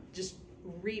just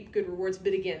reap good rewards.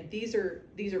 But again, these are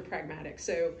pragmatic.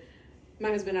 So my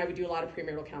husband and I would do a lot of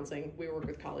premarital counseling. We work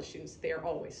with college students. They are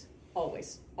always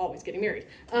getting married.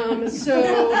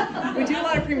 So we do a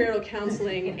lot of premarital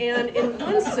counseling, and in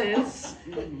one sense,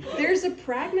 there's a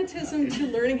pragmatism to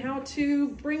learning how to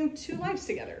bring two lives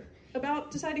together,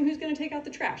 about deciding who's going to take out the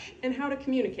trash and how to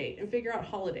communicate and figure out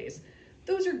holidays.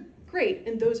 Those are great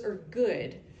and those are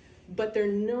good, but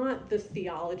they're not the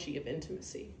theology of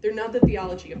intimacy. They're not the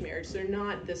theology of marriage. They're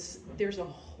not this. There's a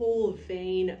whole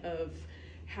vein of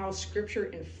how Scripture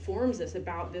informs us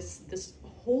about this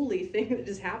holy thing that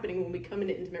is happening when we come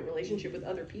into intimate relationship with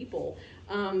other people.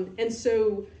 And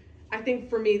so I think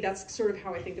for me, that's sort of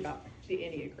how I think about the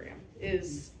Enneagram,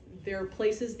 is there are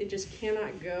places it just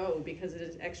cannot go because it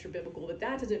is extra biblical, but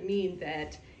that doesn't mean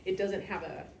that it doesn't have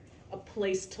a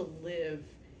place to live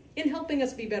in helping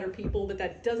us be better people, but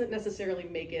that doesn't necessarily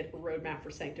make it a roadmap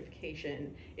for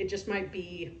sanctification. It just might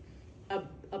be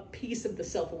a piece of the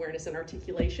self-awareness and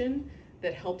articulation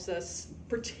that helps us,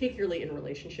 particularly in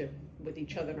relationship with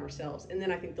each other and ourselves. And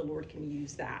then I think the Lord can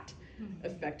use that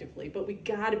effectively. But we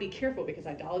got to be careful, because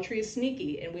idolatry is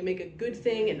sneaky, and we make a good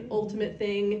thing an ultimate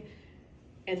thing,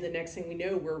 and the next thing we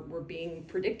know, we're being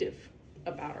predictive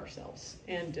about ourselves,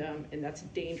 and that's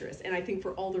dangerous. And I think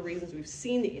for all the reasons we've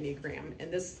seen the Enneagram,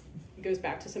 and this goes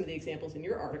back to some of the examples in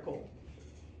your article,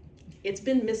 it's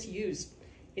been misused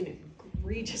in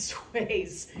egregious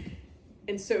ways,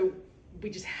 and so we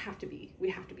just have to be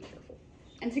careful.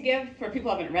 And to give, for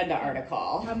people who haven't read the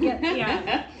article,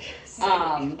 Yeah.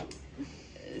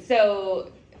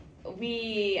 So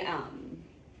we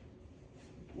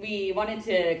wanted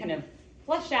to kind of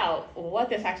flesh out what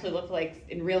this actually looks like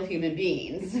in real human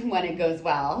beings when it goes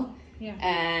well,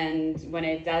 and when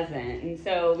it doesn't. And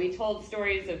so we told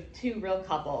stories of two real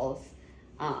couples.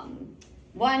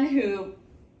 One who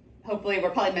hopefully were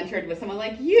probably mentored with someone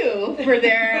like you for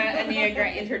their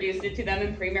Enneagram, introduced it to them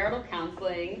in premarital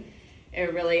counseling.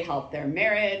 It really helped their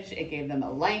marriage. It gave them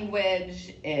a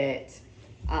language. It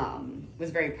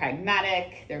was very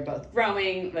pragmatic. They're both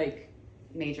growing, like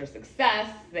major success.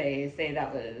 They say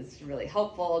that was really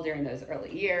helpful during those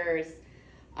early years.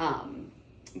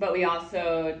 But we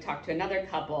also talked to another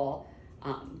couple,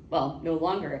 well, no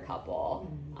longer a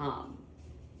couple.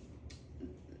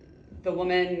 The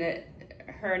woman,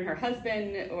 her and her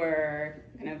husband were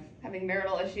kind of having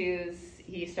marital issues.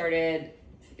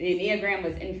 The Enneagram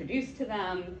was introduced to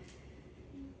them.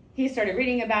 He started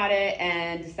reading about it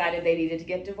and decided they needed to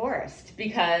get divorced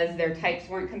because their types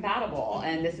weren't compatible,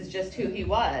 and this is just who he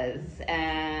was,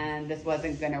 and this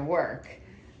wasn't going to work.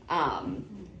 And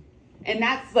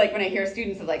that's like when I hear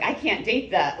students of like, I can't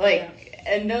date that. Like,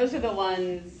 and those are the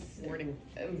ones, Warning.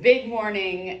 Big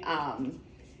warning.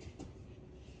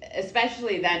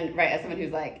 especially then, right, as someone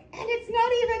who's like, and it's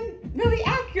not even really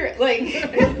accurate. Like,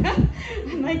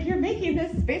 I'm like, you're making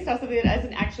this based off something that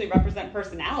doesn't actually represent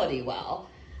personality well.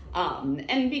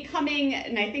 And becoming,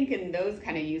 and I think in those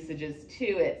kind of usages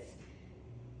too,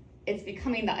 it's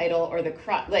becoming the idol or the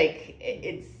like,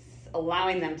 it's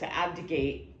allowing them to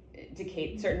abdicate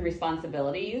certain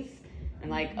responsibilities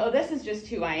and like, oh, this is just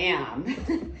who I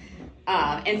am.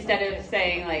 Instead of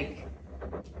saying like,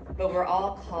 but we're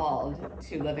all called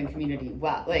to live in community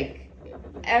well, like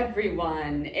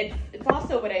everyone. It's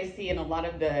also what I see in a lot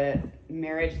of the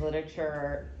marriage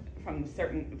literature from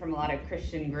a lot of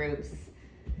Christian groups.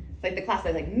 It's like the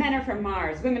classic, like men are from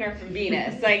Mars, women are from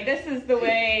Venus. Like this is the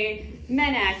way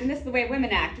men act and this is the way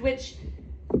women act, which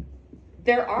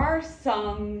there are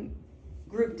some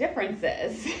group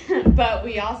differences, but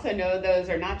we also know those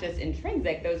are not just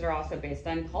intrinsic, those are also based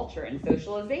on culture and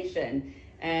socialization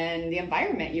and the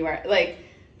environment you are, like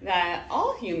that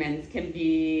all humans can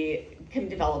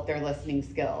develop their listening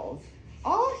skills.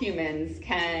 All humans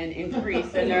can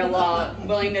increase in their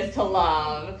willingness to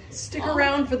love. Stick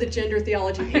around for the gender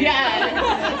theology.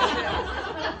 Yeah.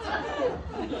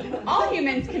 All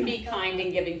humans can be kind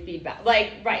and giving feedback.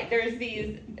 Like, right, there's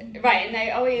these, right, and I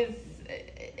always,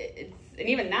 and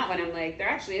even that one, I'm like, there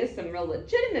actually is some real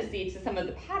legitimacy to some of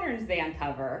the patterns they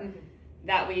uncover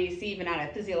that we see even at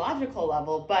a physiological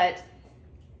level. But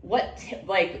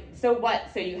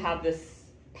so you have this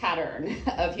pattern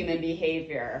of human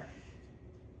behavior.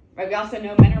 Right? We also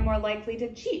know men are more likely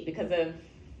to cheat because of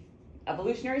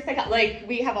evolutionary psychology. Like,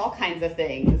 we have all kinds of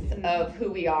things of who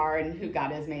we are and who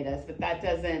God has made us, but that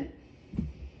doesn't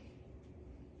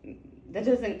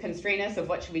constrain us of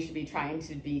what we should be trying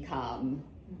to become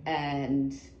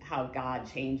and how God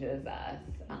changes us.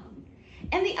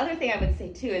 And the other thing I would say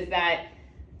too is that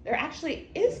there actually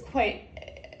is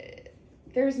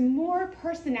there's more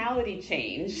personality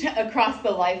change across the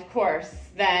life course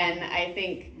than I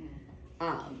think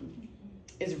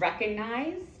is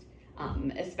recognized,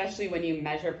 especially when you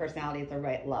measure personality at the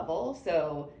right level.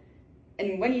 So,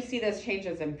 and when you see those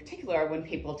changes in particular, when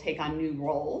people take on new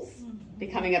roles,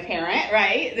 becoming a parent,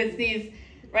 right? There's these,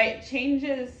 right,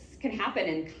 changes can happen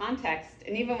in context.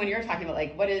 And even when you're talking about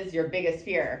like, what is your biggest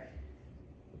fear?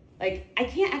 Like, I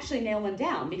can't actually nail one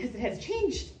down because it has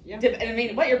changed. Yeah. I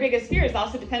mean, what your biggest fear is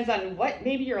also depends on what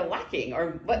maybe you're lacking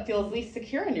or what feels least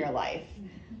secure in your life.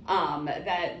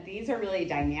 That these are really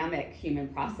dynamic human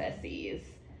processes.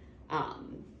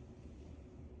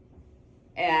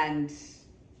 And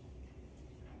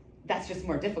that's just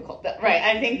more difficult. Right,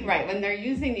 I think, right, when they're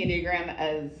using the Enneagram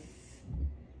as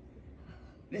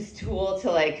this tool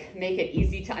to like make it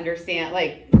easy to understand,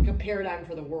 like a paradigm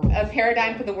for the world. A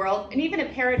paradigm for the world, and even a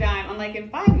paradigm, I'm like, I'm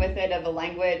fine with it, of a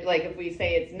language, like if we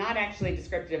say it's not actually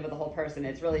descriptive of the whole person,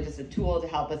 it's really just a tool to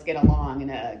help us get along in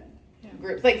a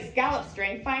group. Like Gallup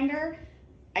Strength Finder,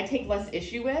 I take less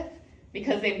issue with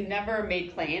because they've never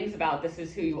made claims about this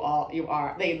is who you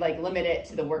are. They like limit it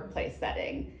to the workplace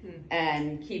setting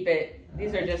and keep it,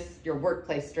 these are just your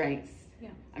workplace strengths. Yeah.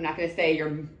 I'm not going to say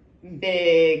your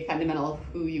big fundamental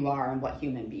who you are and what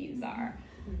human beings are,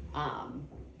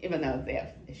 even though they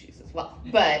have issues as well.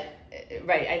 But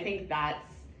right, I think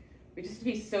we just have to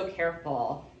be so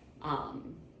careful,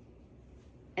 and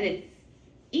it's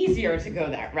easier to go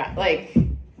that route. Like,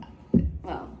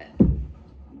 well,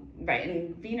 right,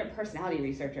 and being a personality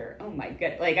researcher, oh my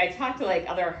god, like I talk to like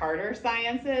other harder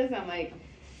sciences, I'm like,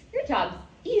 your job's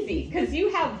easy because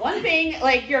you have one thing,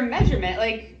 like your measurement,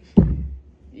 like.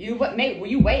 You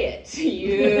weigh it.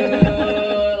 You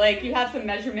like you have some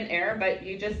measurement error, but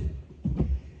you just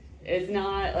is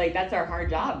not like that's our hard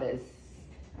job is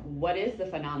what is the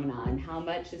phenomenon, how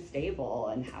much is stable,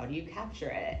 and how do you capture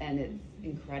it? And it's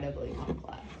incredibly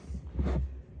complex.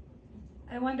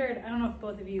 I wondered, I don't know if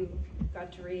both of you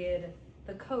got to read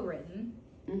the co-written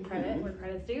credit where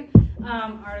credit's due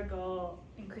article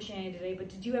in Christianity Today, but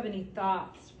did you have any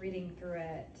thoughts reading through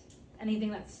it? Anything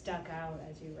that stuck out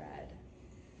as you read?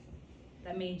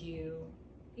 That made you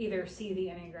either see the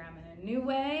Enneagram in a new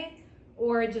way,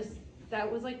 or just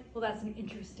that was like, well, that's an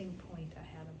interesting point I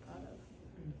hadn't thought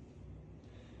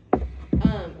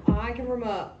of. I come from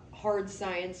a hard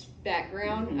science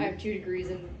background. I have 2 degrees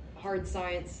in hard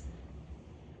science,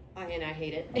 and I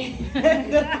hate it.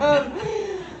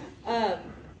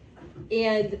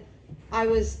 And I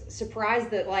was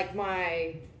surprised that like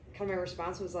my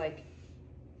response was like,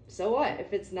 so what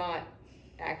if it's not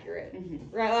accurate,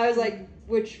 right? I was like,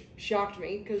 which shocked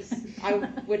me because I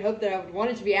would hope that I would want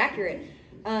it to be accurate.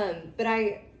 But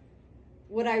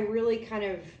what I really kind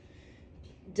of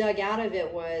dug out of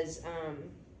it was,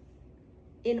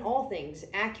 in all things,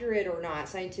 accurate or not,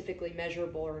 scientifically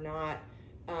measurable or not,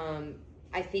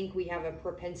 I think we have a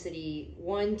propensity,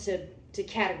 one, to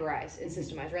categorize and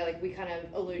systemize, right? Like we kind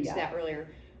of alluded to that earlier.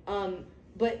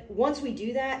 But once we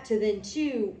do that, to then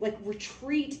two, like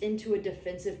retreat into a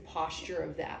defensive posture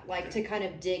of that, like to kind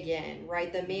of dig in,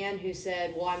 right? The man who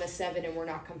said, well, I'm a 7 and we're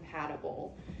not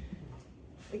compatible.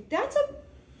 Like that's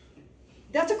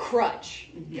a crutch.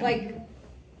 Yeah. Like,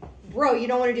 bro, you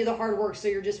don't want to do the hard work, so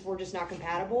we're just not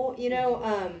compatible, you know?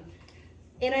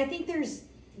 And I think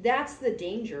that's the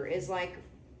danger, is like,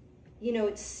 you know,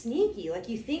 it's sneaky. Like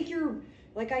you think you're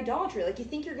like idolatry, like you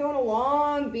think you're going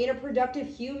along being a productive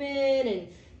human and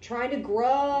trying to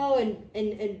grow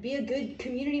and be a good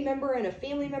community member and a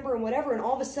family member and whatever, and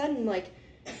all of a sudden, like,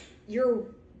 your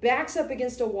back's up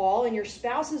against a wall and your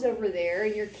spouse is over there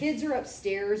and your kids are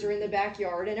upstairs or in the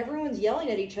backyard and everyone's yelling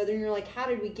at each other and you're like, how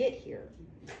did we get here?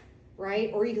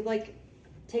 Right? Or you could like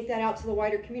take that out to the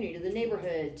wider community, to the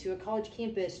neighborhood, to a college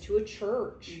campus, to a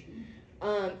church.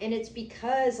 And it's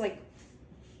because, like,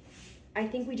 I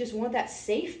think we just want that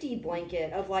safety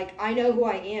blanket of like, I know who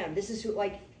I am. This is who,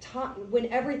 like, when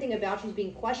everything about you is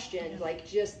being questioned, like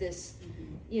just this,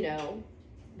 you know,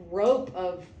 rope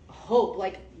of hope.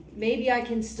 Like maybe I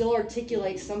can still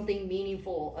articulate something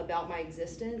meaningful about my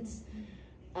existence.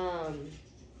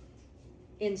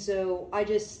 And so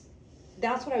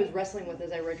that's what I was wrestling with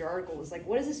as I read your article, was like,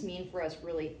 what does this mean for us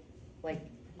really, like,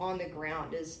 on the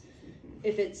ground? Is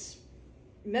if it's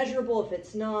measurable, if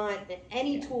it's not,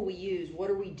 any tool we use, what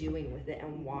are we doing with it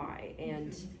and why?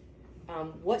 And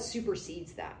what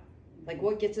supersedes that? Like,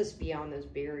 what gets us beyond those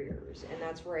barriers? And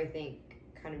that's where I think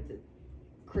kind of the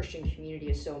Christian community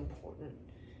is so important.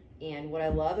 And what I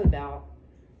love about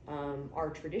our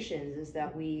traditions is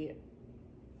that we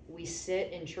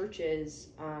sit in churches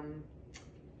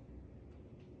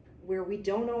where we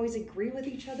don't always agree with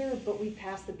each other, but we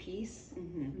pass the peace,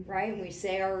 right? And we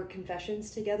say our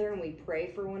confessions together and we pray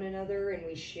for one another and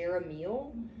we share a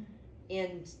meal.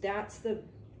 And that's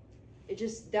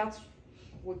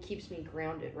what keeps me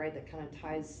grounded, right? That kind of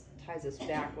ties us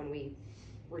back when we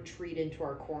retreat into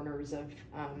our corners of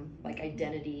like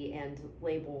identity and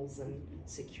labels and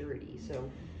security. So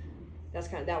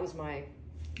that was I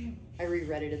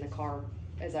reread it in the car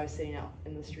as I was sitting out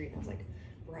in the street, and I was like,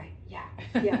 right, yeah,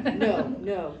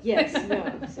 no, yes,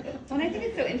 no. So. Well, and I think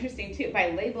it's so interesting too,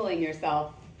 by labeling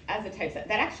yourself as a type set,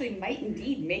 that actually might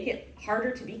indeed make it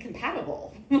harder to be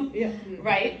compatible. Yeah.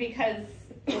 Right? Because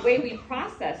the way we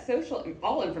process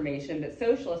all information, but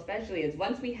social especially, is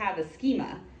once we have a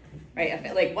schema,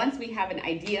 right? Like once we have an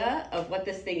idea of what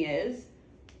this thing is,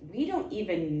 we don't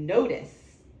even notice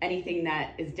anything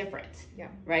that is different. Yeah.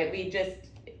 Right? We just,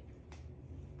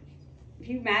 if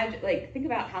you imagine, like, think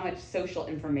about how much social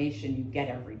information you get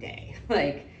every day,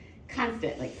 like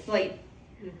constant, like slight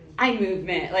eye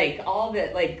movement, like all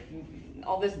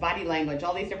this body language,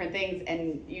 all these different things,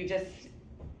 and it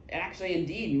actually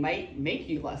indeed might make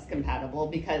you less compatible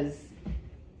because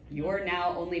you're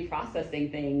now only processing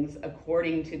things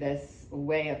according to this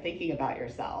way of thinking about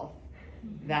yourself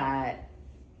that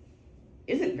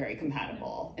isn't very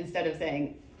compatible, instead of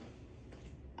saying,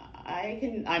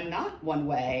 I'm not one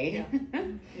way.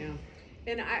 Yeah.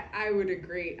 And I would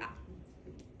agree.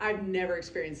 I've never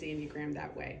experienced the Enneagram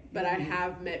that way, but I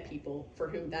have met people for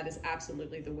whom that is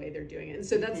absolutely the way they're doing it. And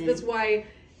so that's why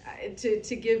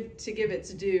to give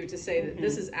its due, to say that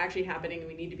this is actually happening and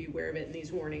we need to be aware of it, and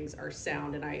these warnings are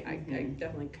sound, and I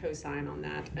definitely co-sign on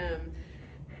that.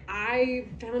 I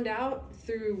found out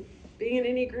through being an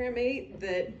Enneagram 8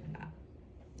 that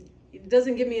it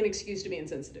doesn't give me an excuse to be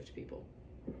insensitive to people.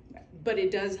 But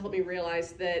it does help me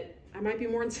realize that I might be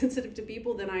more insensitive to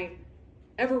people than I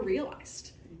ever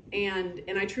realized. And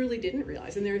I truly didn't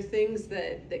realize. And there are things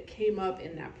that came up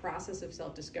in that process of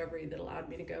self-discovery that allowed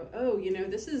me to go, oh, you know,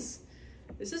 this is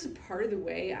a part of the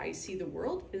way I see the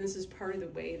world, and this is part of the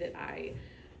way that I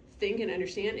think and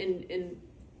understand. And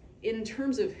in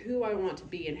terms of who I want to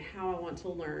be and how I want to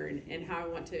learn and how I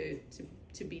want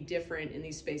to be different in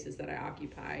these spaces that I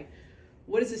occupy,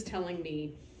 what is this telling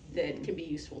me that can be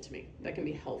useful to me, that can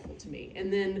be helpful to me?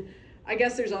 And then I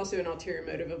guess there's also an ulterior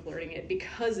motive of learning it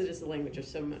because it is the language of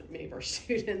so many of our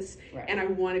students, right. And I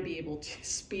want to be able to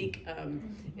speak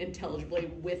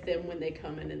intelligibly with them when they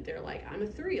come in and they're like, I'm a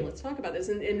 3, let's talk about this,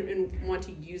 and want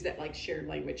to use that like shared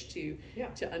language to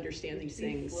understand these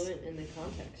things. Fluent in the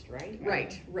context, right?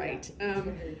 Right. Yeah.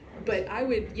 But I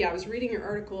was reading your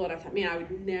article and I thought, man, I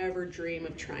would never dream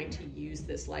of trying to use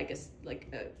this like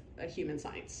a human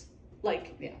science.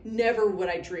 Never would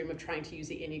I dream of trying to use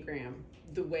the Enneagram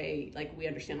the way like we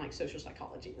understand like social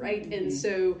psychology, right? And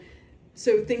so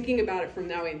thinking about it from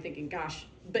that way and thinking, gosh,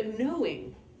 but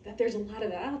knowing that there's a lot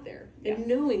of that out there, and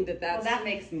knowing that that's that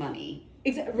makes money.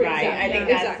 Exactly. Right. Exactly. I think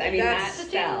exactly. I mean, that's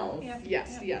that sells.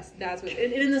 Yes. That's what.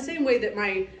 And in the same way that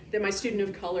my student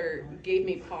of color gave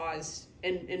me pause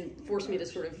and forced me to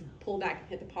sort of pull back and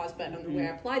hit the pause button on the way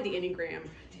I applied the Enneagram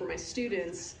for my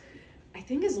students, I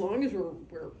think as long as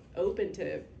we're open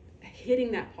to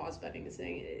hitting that pause button and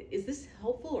saying, is this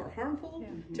helpful or harmful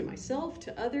to myself,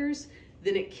 to others,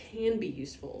 then it can be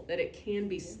useful, that it can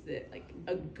be like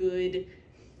a good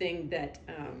thing that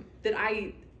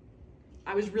I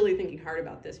was really thinking hard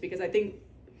about this, because I think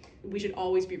we should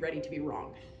always be ready to be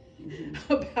wrong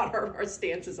about our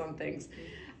stances on things.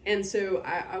 And so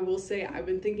I will say I've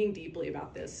been thinking deeply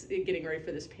about this, getting ready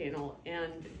for this panel,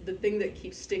 and the thing that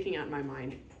keeps sticking out in my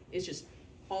mind is just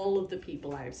all of the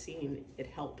people I've seen it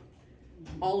help.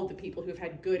 All of the people who've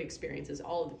had good experiences,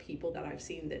 all of the people that I've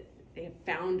seen that they have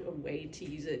found a way to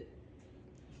use it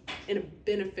in a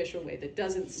beneficial way that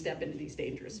doesn't step into these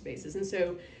dangerous spaces. And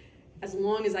so as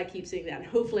long as I keep seeing that, and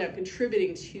hopefully I'm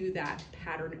contributing to that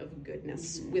pattern of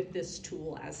goodness with this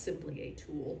tool as simply a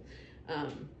tool,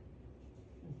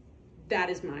 that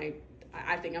is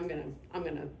I think I'm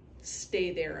gonna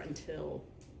stay there until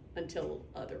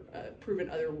proven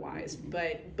otherwise.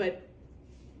 But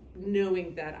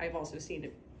knowing that I've also seen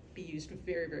it be used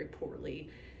very, very poorly,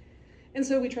 and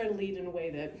so we try to lead in a way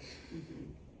that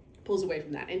pulls away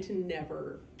from that, and to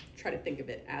never try to think of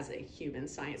it as a human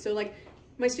science. So like,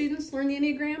 my students learn the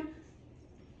Enneagram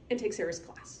and take Sarah's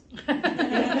class. And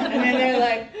then they're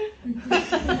like,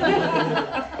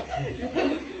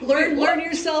 learn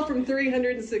yourself from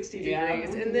 360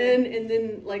 degrees. And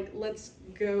then like, let's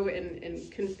go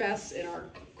and confess in our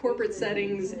corporate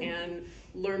settings and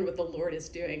learn what the Lord is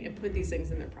doing and put these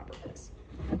things in their proper place.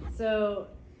 So,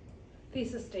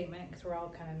 thesis statement, because we're all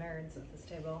kind of nerds at this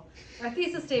table. Our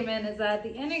thesis statement is that the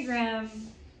Enneagram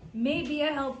may be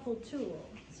a helpful tool,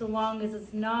 so long as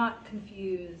it's not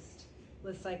confused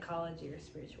with psychology or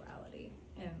spirituality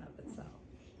in and of itself.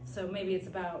 So maybe it's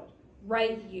about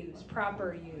right use,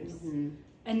 proper use,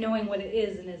 and knowing what it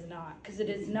is and is not, because it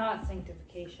is not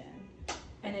sanctification,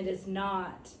 and it is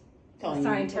not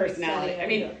scientific personality. study. I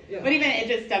mean, but even it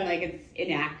just sounds like it's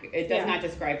inaccurate. It does not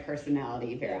describe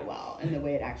personality very well in the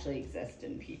way it actually exists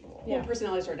in people. Well,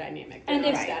 personalities are dynamic. And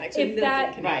they're if, not static. if So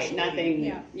that, nothing.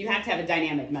 You have to have a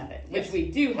dynamic method, which we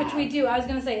do have. Which we do. I was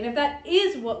going to say, and if that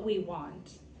is what we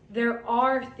want, there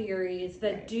are theories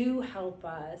that do help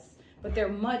us, but they're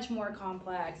much more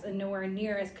complex and nowhere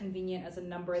near as convenient as a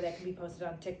number that can be posted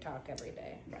on TikTok every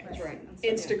day. That's right.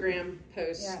 Instagram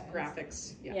posts,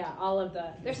 graphics. Yeah, all of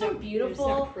the. They're so beautiful.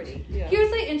 They're so pretty. Yeah. Here's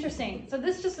the interesting. So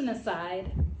this is just an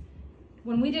aside.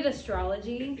 When we did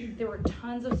astrology, there were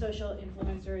tons of social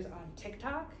influencers on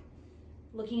TikTok.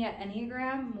 Looking at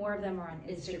Enneagram, more of them are on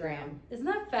Instagram. Isn't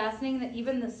that fascinating that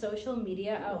even the social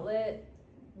media outlet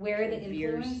where the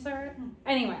influence are?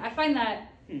 Anyway, I find that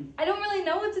I don't really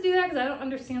know what to do that because I don't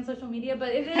understand social media, but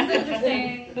it is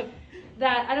interesting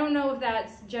that I don't know if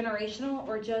that's generational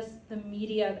or just the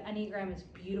media of Enneagram is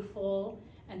beautiful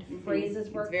and phrases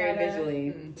work very better.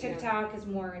 Visually. TikTok is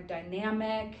more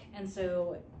dynamic, and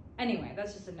so anyway,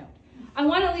 that's just a note. I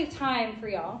want to leave time for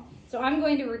y'all, so I'm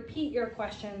going to repeat your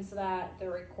questions so that the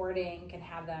recording can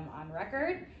have them on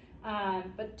record.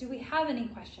 But do we have any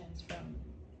questions from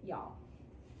y'all?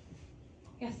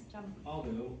 Yes, John. I'll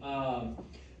go.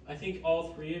 I think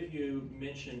all three of you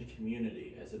mentioned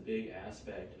community as a big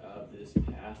aspect of this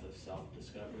path of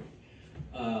self-discovery.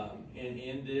 And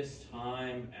in this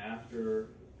time after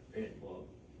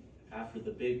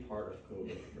the big part of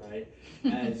COVID, right,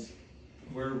 as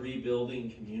we're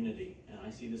rebuilding community, and I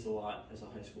see this a lot as a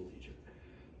high school teacher,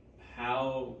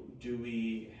 how do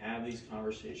we have these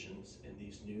conversations in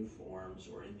these new forms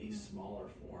or in these smaller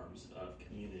forms of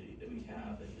community that we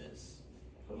have in this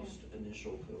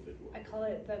post-initial COVID world? I call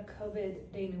it the COVID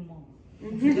denouement.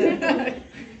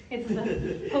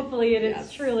 Hopefully it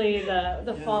is truly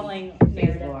the falling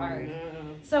narrative arc.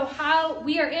 So how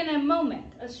we are in a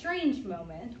moment, a strange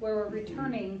moment, where we're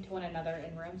returning to one another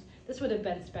in rooms. This would have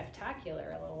been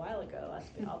spectacular a little while ago, us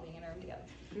all being in a room together.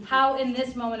 How in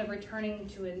this moment of returning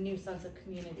to a new sense of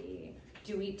community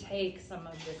do we take some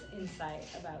of this insight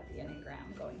about the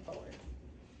Enneagram going forward?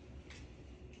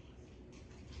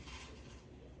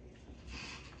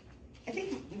 I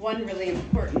think one really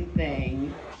important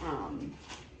thing,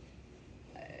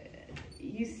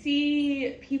 you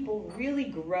see people really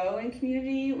grow in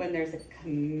community when there's a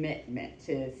commitment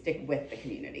to stick with the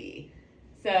community.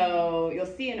 So you'll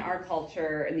see in our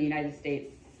culture in the United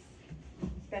States,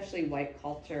 especially white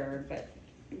culture, but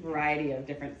a variety of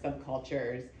different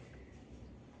subcultures,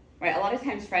 right, a lot of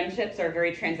times friendships are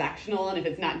very transactional, and if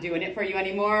it's not doing it for you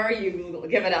anymore, you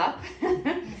give it up.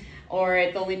 Or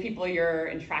it's only people you're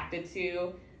attracted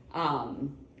to.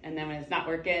 And then when it's not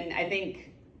working, I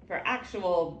think for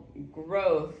actual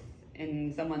growth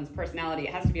in someone's personality,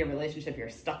 it has to be a relationship you're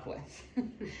stuck with. So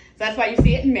that's why you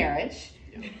see it in marriage,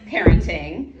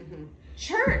 parenting.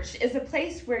 Church is a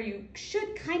place where you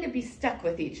should kind of be stuck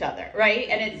with each other, right?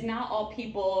 And it's not all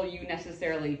people you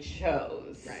necessarily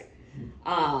chose. Right.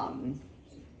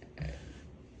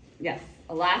 Yes,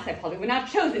 alas, I probably would not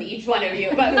have chosen each one of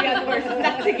you, but we're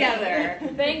stuck together.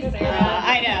 Thanks, Erin.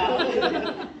 I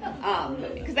know.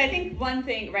 Because I think one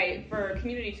thing, right, for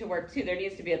community to work too, there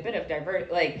needs to be a bit of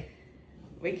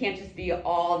we can't just be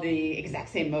all the exact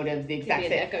same motives, the exact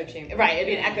same. It'd be an echo chamber. Right, it'd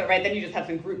be an echo, right? Then you just have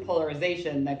some group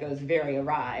polarization that goes very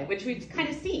awry, which we've kind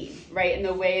of seen, right, in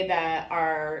the way that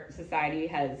our society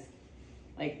has,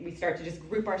 we start to just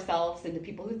group ourselves into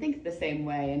people who think the same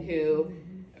way and who,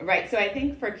 right? So I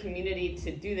think for community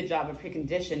to do the job, a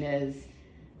precondition is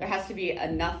there has to be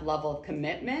enough level of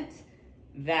commitment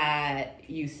that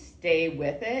you stay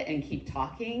with it and keep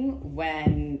talking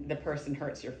when the person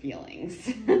hurts your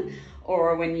feelings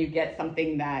or when you get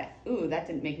something that, ooh, that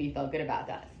didn't make me feel good about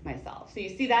that myself. So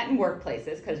you see that in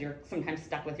workplaces because you're sometimes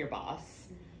stuck with your boss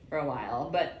for a while,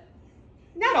 but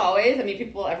not always. I mean,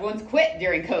 everyone's quit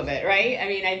during COVID, right? I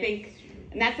mean, I think,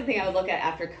 and that's something I would look at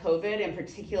after COVID in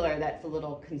particular that's a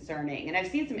little concerning. And I've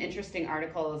seen some interesting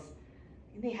articles.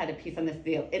 They had a piece on this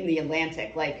in the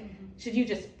Atlantic, should you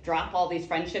just drop all these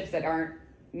friendships that aren't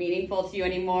meaningful to you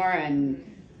anymore? And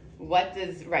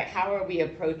how are we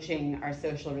approaching our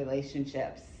social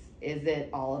relationships? Is it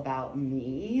all about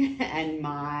me and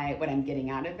what I'm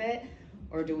getting out of it?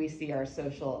 Or do we see our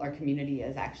community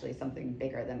as actually something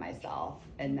bigger than myself,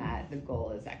 and that the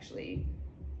goal is actually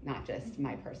not just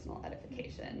my personal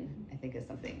edification? I think is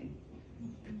something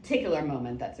particular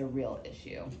moment that's a real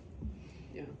issue.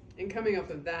 Yeah, and coming off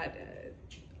of that,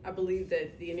 I believe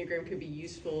that the Enneagram could be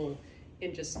useful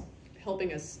in just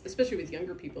helping us, especially with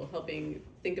younger people, helping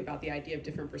think about the idea of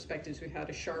different perspectives. We've had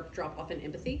a sharp drop off in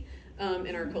empathy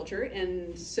in our culture,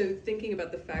 and so thinking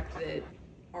about the fact that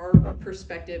our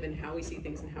perspective and how we see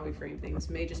things and how we frame things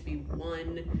may just be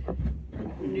one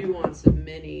nuance of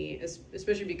many,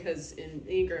 especially because in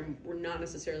Enneagram we're not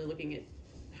necessarily looking at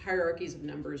hierarchies of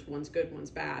numbers, one's good,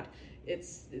 one's bad.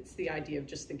 It's the idea of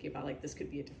just thinking about this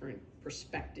could be a different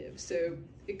perspective. So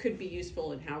it could be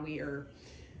useful in how we are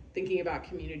thinking about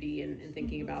community and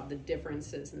thinking about the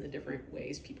differences and the different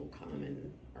ways people come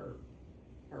and are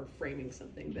framing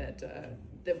something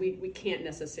that we can't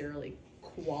necessarily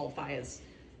qualify as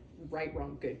right,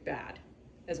 wrong, good, bad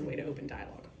as a way to open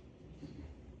dialogue.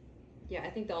 Yeah, I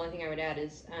think the only thing I would add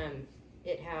is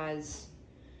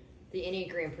the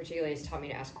Enneagram particularly has taught me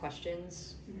to ask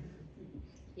questions.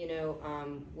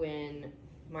 When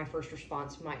my first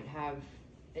response might have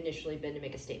initially been to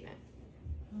make a statement,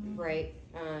 right?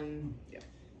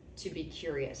 To be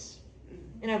curious.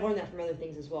 And I've learned that from other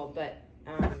things as well, but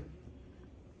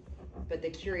the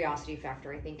curiosity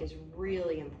factor I think is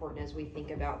really important as we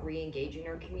think about re-engaging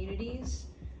our communities.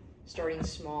 Starting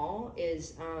small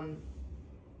is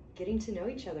getting to know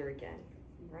each other again,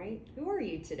 right? Who are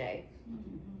you today?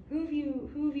 Who have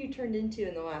you turned into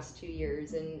in the last 2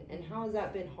 years, and how has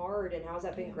that been hard, and how has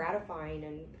that been gratifying,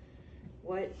 and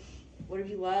what have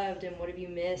you loved and what have you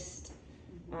missed?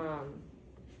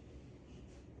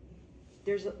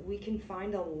 We can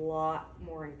find a lot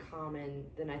more in common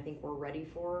than I think we're ready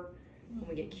for when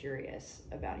we get curious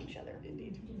about each other.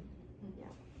 Indeed.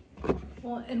 Yeah.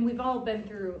 Well, and we've all been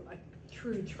through a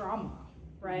true trauma,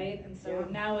 right? And so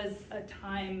now is a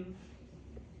time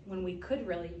when we could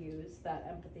really use that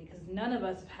empathy, because none of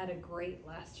us have had a great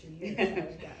last 2 years, I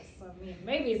would guess. I mean,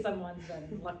 maybe someone's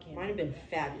been lucky. Mine have been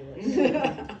fabulous.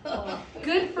 Oh,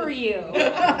 good for you.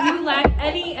 You lack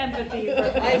any empathy for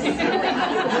us.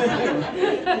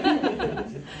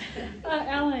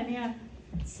 Alan, yeah.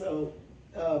 So,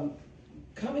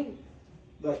 coming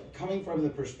from the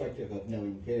perspective of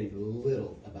knowing very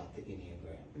little about the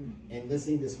Enneagram and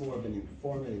listening to this more of an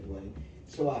informative way,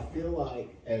 so I feel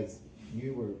like, as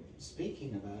you were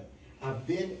speaking about, I've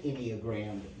been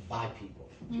Enneagrammed by people.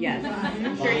 Yes,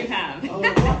 I'm sure you have. Oh,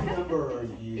 what number are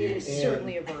you? It is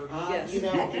certainly a verb, yes.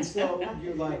 And so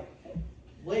you're like,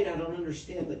 wait, I don't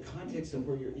understand the context of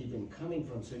where you're even coming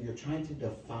from. So you're trying to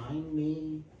define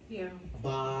me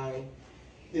by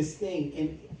this thing.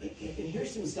 And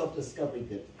here's some self-discovery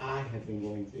that I have been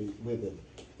going through with a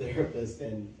therapist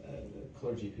and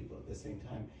clergy people at the same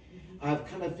time. I've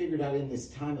kind of figured out in this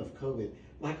time of COVID,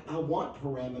 I want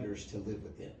parameters to live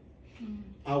within.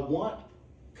 I want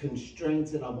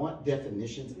constraints and I want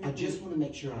definitions. I just want to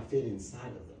make sure I fit inside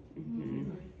of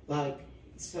them. Like,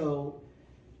 so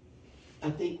I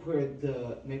think where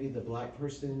maybe the black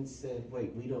person said,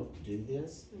 wait, we don't do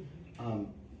this.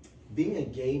 Being a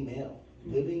gay male,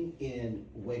 living in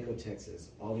Waco, Texas,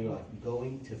 all your life,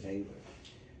 going to Baylor,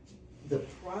 the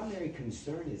primary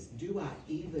concern is, do I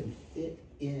even fit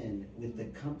in with the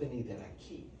company that I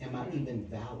keep? Am I even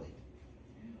valid?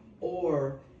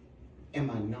 Or am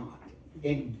I not?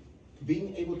 And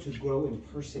being able to grow in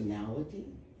personality,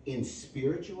 in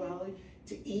spirituality,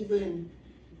 to even,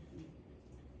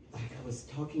 like I was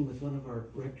talking with one of our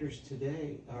rectors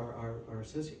today, our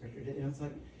associate rector today, and I was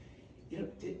like, you know,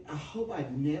 I hope I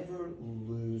never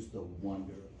lose the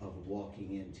wonder of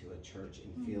walking into a church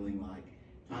and feeling like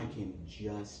I can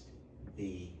just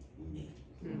be me.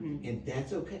 And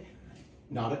that's okay.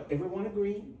 Not everyone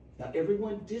agreeing, not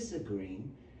everyone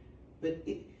disagreeing, but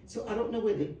so I don't know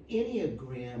where the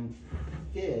Enneagram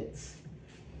fits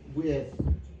with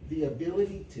the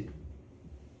ability to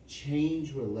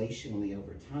change relationally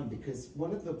over time, because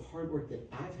one of the hard work that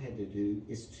I've had to do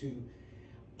is to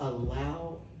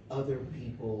allow other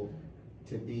people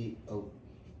to be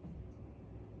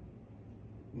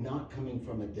not coming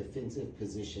from a defensive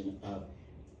position of,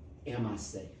 am I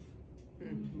safe?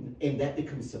 And that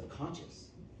becomes subconscious.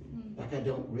 Like I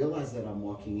don't realize that I'm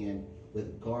walking in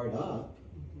with guard up,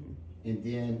 and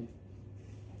then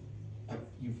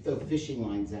you throw fishing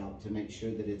lines out to make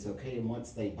sure that it's okay, and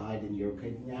once they bite and you're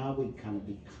okay, now we kind of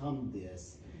become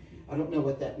this. I don't know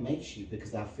what that makes you,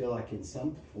 because I feel like in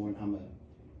some form I'm a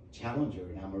challenger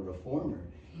and I'm a reformer,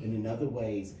 and in other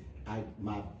ways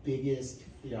my biggest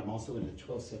fear, I'm also in a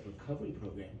 12-step recovery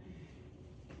program.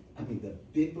 I mean, the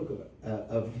big book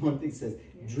of one thing says,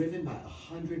 driven by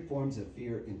 100 forms of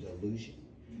fear and delusion.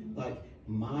 Like,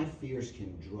 my fears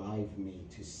can drive me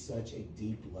to such a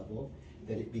deep level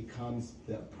that it becomes,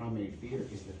 the primary fear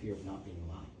is the fear of not being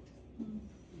liked.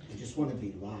 I just want to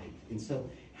be liked. And so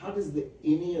how does the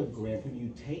Enneagram, when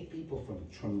you take people from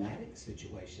traumatic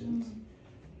situations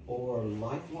or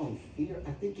lifelong fear,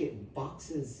 I think it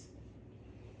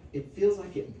feels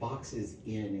like it boxes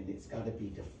in, and it's got to be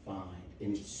defined,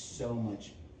 and it's so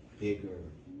much bigger.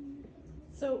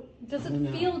 So does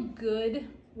it feel good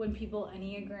when people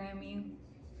Enneagram you?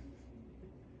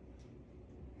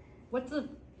 What's the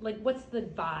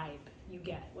vibe you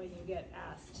get when you get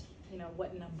asked, you know,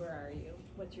 what number are you?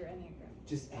 What's your Enneagram?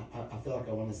 Just, I feel like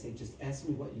I want to say, just ask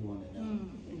me what you want to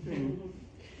know.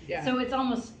 Yeah. So it's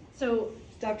almost,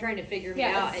 stop trying to figure me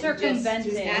Yeah, out and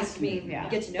circumventing. just ask me, Yeah.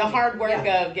 get to know The me. hard work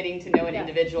Yeah. of getting to know an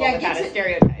individual Yeah, without get a to-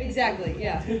 stereotype. Exactly,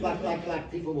 yeah.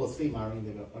 Like people will see my ring,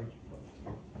 they go,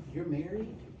 you're married?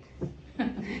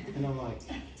 And I'm like,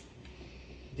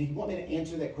 do you want me to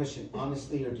answer that question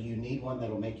honestly, or do you need one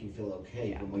that'll make you feel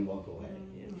okay when we walk away?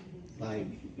 Like,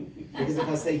 because if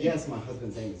I say yes, my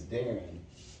husband's name is Darren.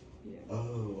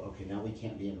 Oh, okay, now we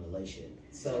can't be in relation.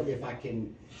 So if I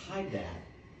can hide that,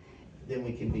 then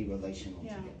we can be relational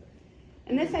together.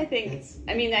 And this, I think,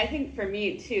 I think for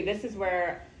me too, this is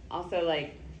where also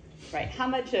how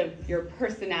much of your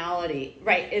personality,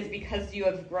 is because you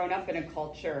have grown up in a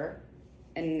culture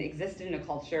and existed in a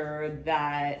culture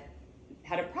that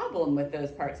had a problem with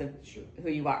those parts of who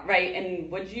you are, right?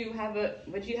 And would you have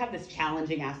this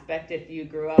challenging aspect if you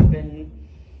grew up in,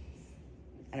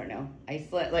 I don't know,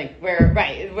 Iceland,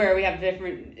 where we have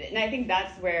different, and I think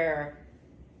that's where,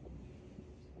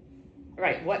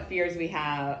 what fears we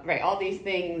have, all these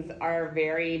things are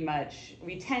very much,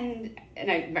 we tend,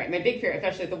 and my big fear,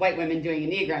 especially with the white women doing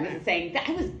Enneagram, is saying that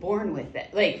I was born with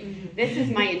it. This is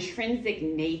my intrinsic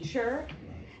nature.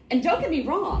 And don't get me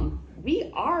wrong,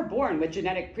 we are born with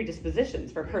genetic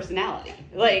predispositions for personality.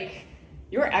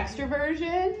 Your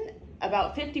extroversion,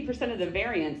 about 50% of the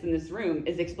variance in this room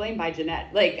is explained by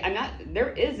genetic. There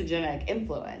is a genetic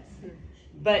influence,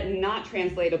 but not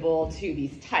translatable to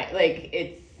these types.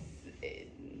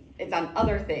 It's on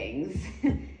other things.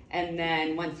 And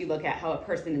then once you look at how a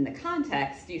person in the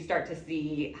context, you start to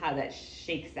see how that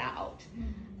shakes out.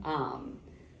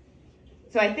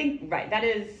 So I think, that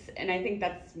is, and I think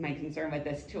that's my concern with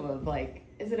this too, of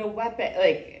is it a weapon?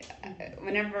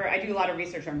 Whenever I do a lot of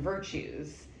research on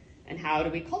virtues and how do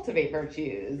we cultivate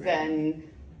virtues and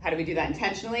how do we do that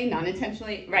intentionally,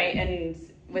 non-intentionally, And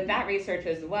with that research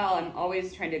as well, I'm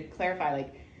always trying to clarify,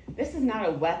 this is not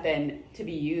a weapon to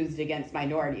be used against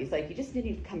minorities. You just need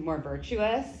to become more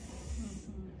virtuous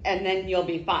and then you'll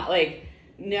be fine.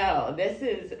 No, this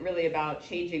is really about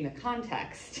changing the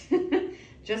context.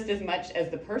 Just as much as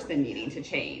the person needing to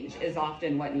change is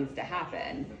often what needs to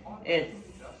happen. It's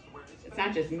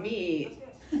not just me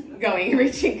going and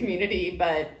reaching community,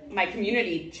 but my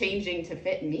community changing to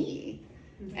fit me.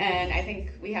 And I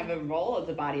think we have a role as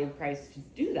the body of Christ to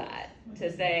do that,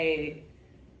 to say,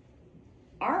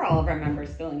 are all of our members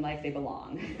feeling like they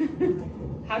belong?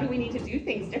 How do we need to do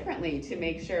things differently to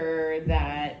make sure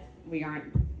that we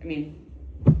aren't, right?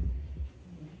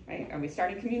 Are we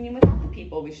starting communion without the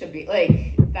people we should be?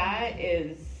 Like, that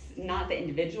is not the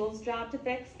individual's job to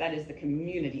fix, that is the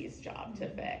community's job to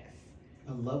fix.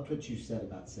 I loved what you said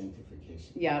about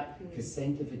sanctification. Yep. Because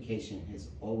sanctification has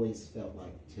always felt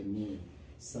like, to me,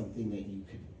 something that you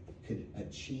could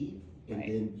achieve, and right.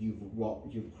 then you've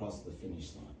crossed the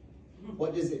finish line.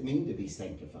 What does it mean to be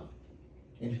sanctified?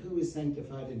 And who is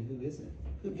sanctified and who isn't?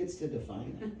 Who gets to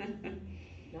define that?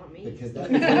 Not me. Because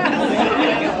that like,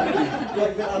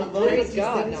 I love it. Praise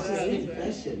God, It's not just me.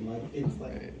 confession. Like, it's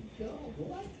like, yo,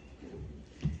 what?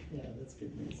 Yeah, that's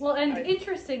good news. Well, and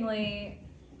interestingly,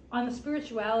 on the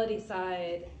spirituality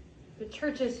side, the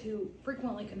churches who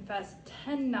frequently confess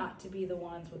tend not to be the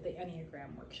ones with the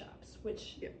Enneagram workshops,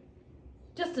 which,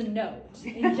 just a note,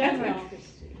 in general,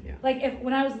 like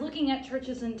when I was looking at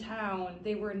churches in town,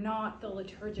 they were not the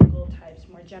liturgical types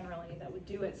more generally that would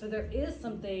do it. So there is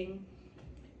something,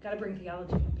 gotta bring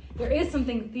theology, there is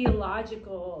something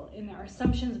theological in our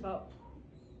assumptions about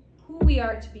who we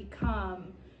are to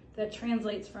become that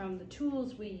translates from the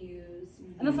tools we use,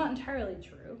 and that's not entirely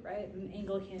true, right? An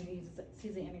Anglican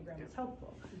sees the Enneagram as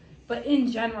helpful. But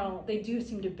in general, they do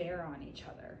seem to bear on each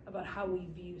other about how we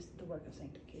view the work of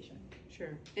sanctification.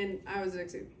 Sure. And I was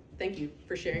thank you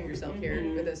for sharing yourself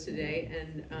here with us today,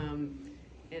 and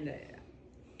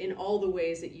in all the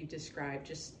ways that you described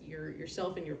just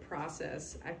yourself and your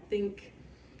process. I think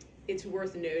it's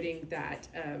worth noting that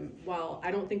while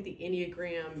I don't think the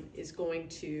Enneagram is going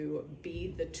to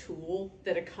be the tool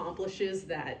that accomplishes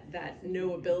that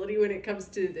knowability when it comes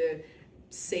to the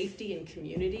safety and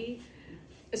community,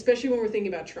 especially when we're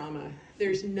thinking about trauma,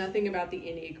 there's nothing about the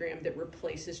Enneagram that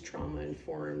replaces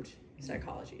trauma-informed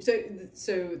psychology.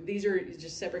 So these are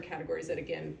just separate categories that,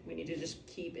 again, we need to just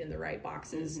keep in the right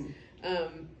boxes.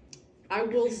 I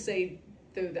will say,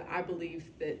 though, that I believe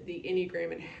that the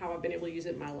Enneagram and how I've been able to use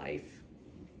it in my life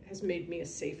has made me a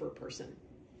safer person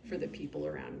for the people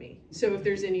around me. So if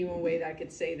there's any one way that I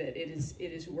could say that it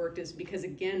has worked, is because,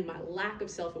 again, my lack of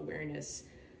self-awareness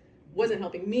wasn't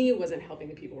helping me, wasn't helping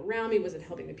the people around me, wasn't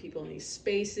helping the people in these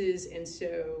spaces. And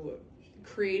so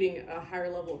creating a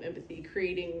higher level of empathy,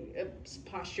 creating a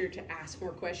posture to ask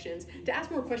more questions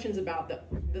about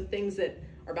the things that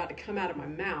are about to come out of my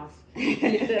mouth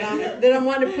that I'm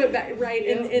wanting to put back right,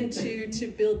 and to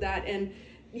build that. And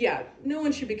yeah, no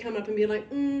one should be coming up and being like,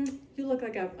 you look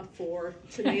like a 4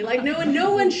 to me. Like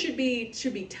no one should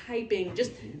be typing,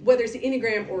 just whether it's the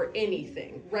Enneagram or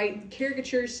anything, right?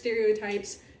 Caricatures,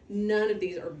 stereotypes, none of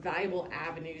these are valuable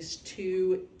avenues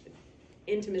to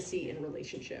intimacy and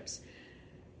relationships.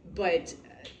 But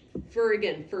for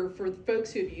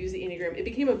folks who have used the Enneagram, it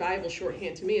became a valuable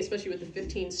shorthand to me, especially with the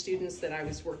 15 students that I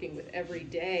was working with every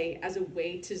day, as a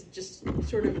way to just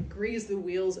sort of grease the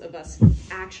wheels of us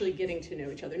actually getting to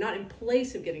know each other, not in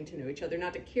place of getting to know each other,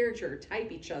 not to caricature or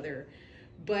type each other,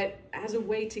 but as a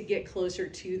way to get closer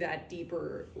to that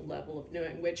deeper level of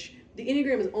knowing, which the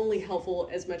Enneagram is only helpful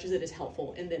as much as it is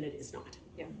helpful, and then it is not.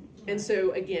 Yeah. And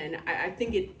so again, I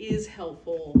think it is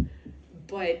helpful,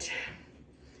 but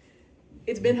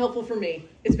it's been helpful for me.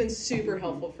 It's been super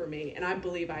helpful for me. And I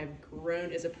believe I've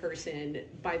grown as a person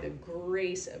by the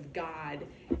grace of God,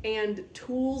 and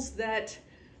tools that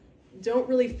don't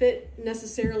really fit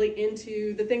necessarily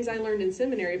into the things I learned in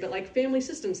seminary, but like family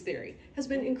systems theory has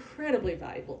been incredibly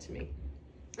valuable to me.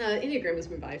 Enneagram has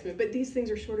been valuable to me, but these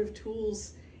things are sort of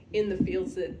tools in the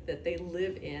fields that they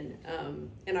live in.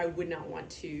 And I would not want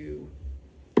to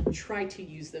try to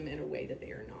use them in a way that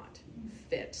they are not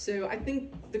fit. So I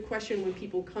think the question when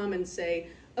people come and say,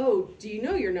 oh, do you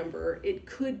know your number? It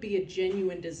could be a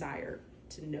genuine desire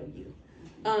to know you.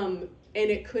 And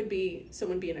it could be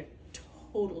someone being a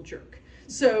total jerk.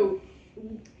 So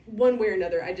one way or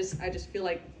another, I just feel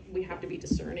like we have to be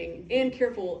discerning and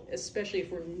careful, especially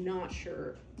if we're not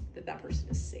sure that person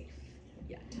is safe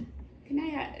yet. Can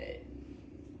I add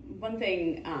one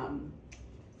thing?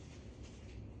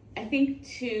 I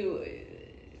think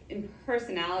in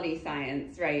personality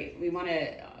science, right, we want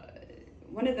to,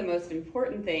 one of the most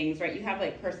important things, right, you have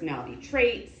like personality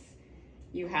traits,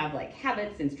 you have like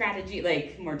habits and strategy,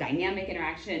 like more dynamic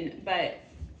interaction, but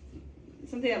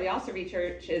something that we also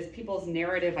research is people's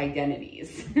narrative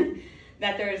identities.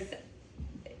 That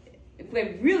if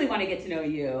we really want to get to know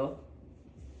you,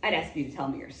 I'd ask you to tell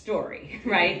me your story,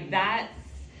 right? That's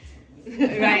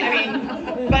Right, I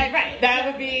mean, but right, that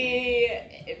would be,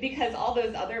 because all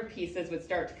those other pieces would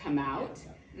start to come out.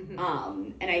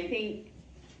 And I think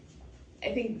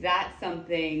that's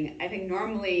something, I think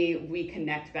normally we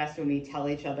connect best when we tell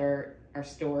each other our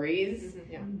stories,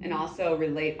 and also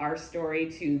relate our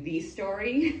story to the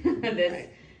story,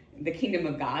 the kingdom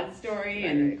of God story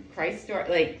and Christ's story.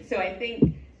 Like, so I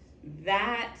think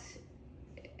that,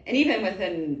 and even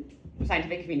within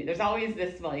scientific community, there's always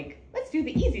this like, let's do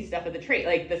the easy stuff of the trait.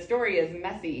 Like, the story is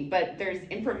messy, but there's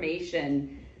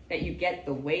information that you get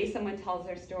the way someone tells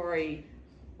their story,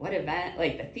 what event,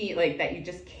 like the theme, like that you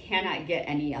just cannot get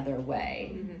any other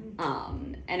way.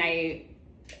 And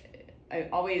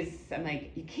I'm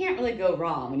like, you can't really go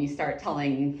wrong when you start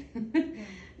telling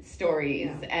stories.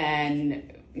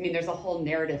 And I mean, there's a whole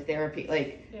narrative therapy,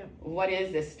 like, what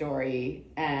is this story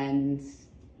and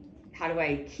how do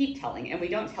I keep telling? And we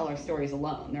don't tell our stories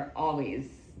alone. They're always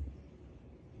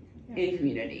in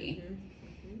community.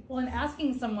 Well, in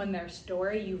asking someone their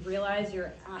story, you realize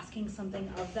you're asking something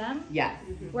of them. Yes.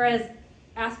 Whereas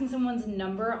asking someone's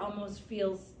number almost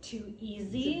feels too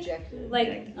easy. Subjective.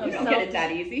 Like, you don't get it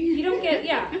that easy. You don't get,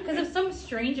 because if some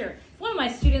stranger, if one of my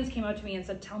students came up to me and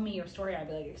said, tell me your story, I'd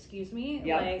be like, excuse me?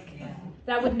 Like,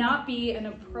 that would not be an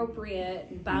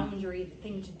appropriate boundary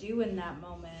thing to do in that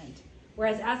moment.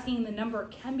 Whereas asking the number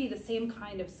can be the same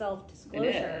kind of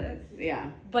self-disclosure. It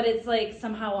is. But it's like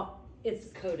somehow it's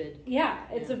coded.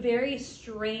 It's a very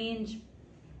strange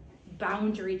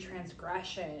boundary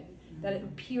transgression that it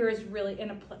appears really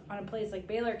on a place like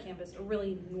Baylor campus a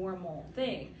really normal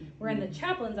thing. Where in the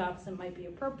chaplain's office it might be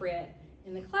appropriate,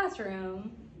 in the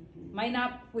classroom might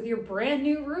not, with your brand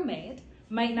new roommate,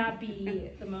 might not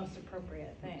be the most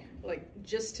appropriate thing. Like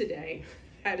just today,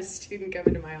 I had a student come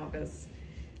into my office.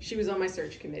 She was on my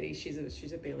search committee. She's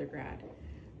a Baylor grad.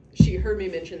 She heard me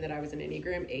mention that I was an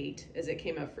Enneagram 8 as it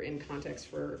came up in context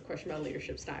for a question about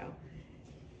leadership style.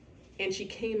 And she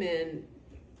came in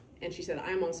and she said,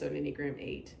 I'm also an Enneagram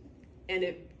 8.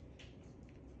 And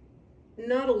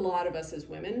not a lot of us as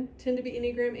women tend to be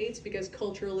Enneagram 8s because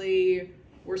culturally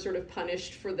we're sort of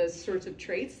punished for the sorts of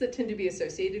traits that tend to be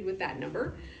associated with that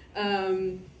number.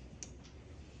 And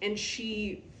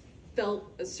she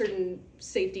felt a certain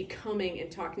safety coming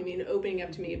and talking to me and opening up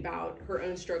to me about her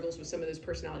own struggles with some of those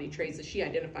personality traits that she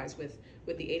identifies with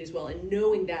the 8 as well. And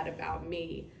knowing that about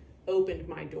me opened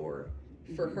my door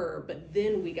for her, but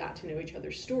then we got to know each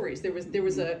other's stories. That was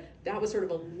sort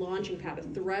of a launching pad, a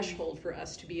threshold for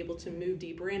us to be able to move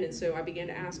deeper in. And so I began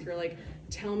to ask her, like,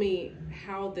 tell me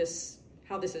how this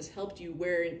has helped you,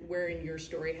 where in your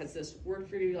story has this worked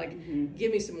for you, like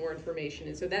give me some more information.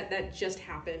 And so that just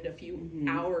happened a few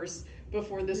hours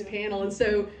before this panel. And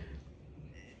so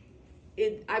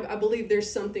I believe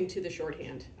there's something to the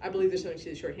shorthand.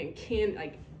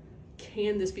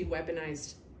 Can this be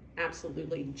weaponized?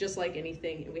 Absolutely, just like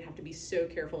anything, and we have to be so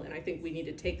careful. And I think we need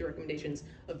to take the recommendations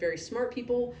of very smart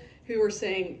people who are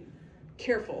saying,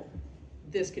 careful,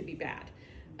 this could be bad.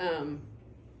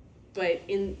 But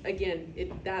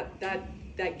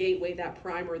that gateway, that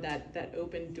primer, that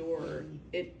open door,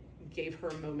 it gave her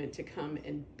a moment to come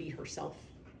and be herself,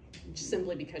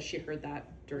 simply because she heard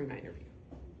that during my interview.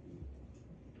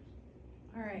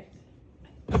 All right.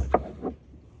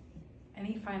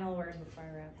 Any final words before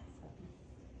I wrap this up?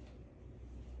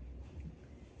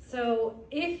 So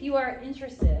if you are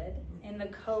interested in the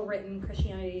co-written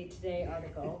Christianity Today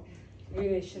article,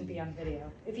 maybe it shouldn't be on video.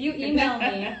 If you email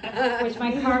me, which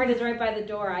my card is right by the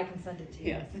door, I can send it to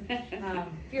you.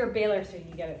 If you're a Baylor student,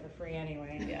 you get it for free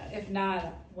anyway. If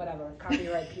not, whatever.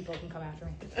 Copyright people can come after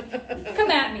me.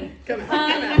 Come at me.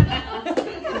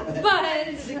 But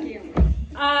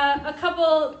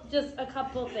a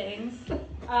couple things.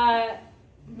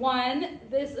 One,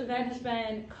 this event has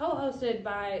been co-hosted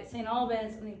by St.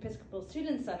 Albans and the Episcopal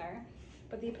Student Center,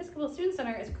 but the Episcopal Student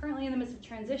Center is currently in the midst of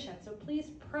transition, so please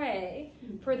pray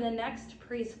for the next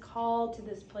priest called to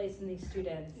this place and these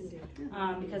students,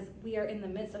 because we are in the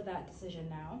midst of that decision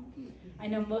now. I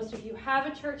know most of you have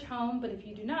a church home, but if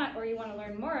you do not, or you want to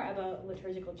learn more about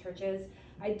liturgical churches,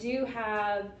 I do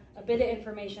have a bit of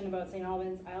information about St.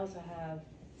 Albans. I also have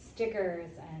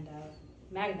stickers and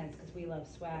magnets, because we love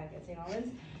swag at St.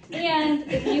 Albans. And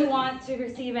if you want to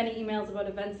receive any emails about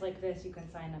events like this, you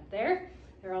can sign up there.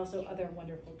 There are also other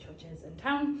wonderful churches in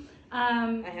town.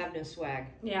 I have no swag.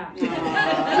 Yeah.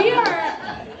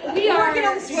 We are working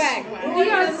on the swag. We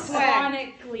are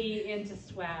chronically into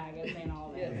swag at St.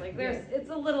 Albans. Like it's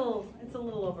a little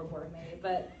overboard maybe,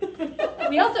 but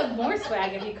we also have more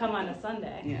swag if you come on a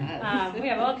Sunday. Yeah. We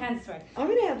have all kinds of swag. I'm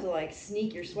gonna have to like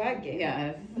sneak your swag game.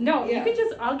 Yeah. No, you could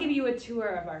I'll give you a tour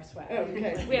of our swag. Oh,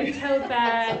 okay. We have tote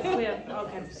bags, we have all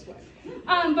kinds of swag.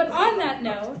 But on that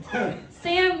note,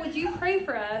 Sam, would you pray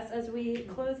for us as we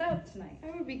close out tonight? I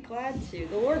would be glad to.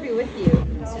 The Lord be with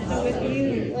you. Also with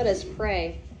you. Let us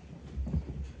pray.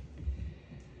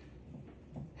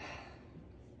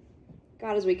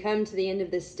 God, as we come to the end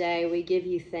of this day, we give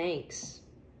you thanks.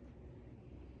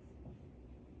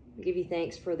 We give you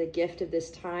thanks for the gift of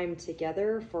this time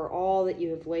together, for all that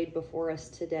you have laid before us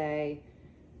today.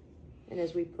 And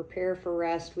as we prepare for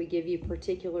rest, we give you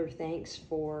particular thanks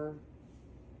for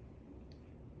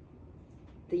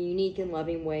the unique and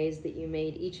loving ways that you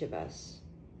made each of us,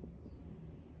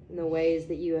 in the ways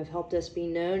that you have helped us be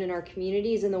known in our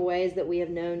communities, and the ways that we have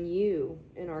known you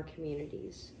in our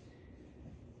communities.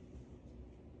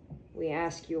 We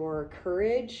ask your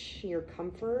courage, your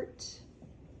comfort,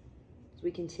 as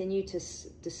we continue to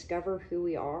discover who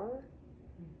we are,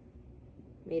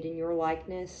 made in your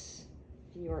likeness,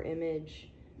 in your image.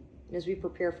 And as we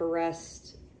prepare for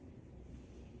rest,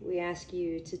 we ask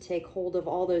you to take hold of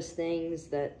all those things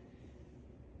that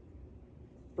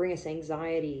bring us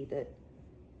anxiety, that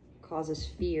cause us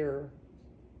fear,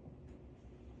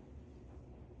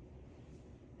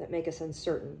 that make us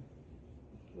uncertain.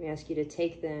 We ask you to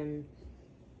take them,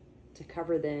 to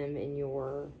cover them in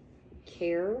your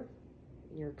care,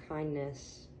 in your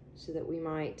kindness, so that we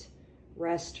might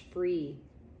rest free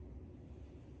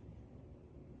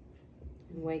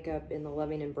and wake up in the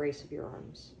loving embrace of your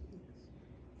arms.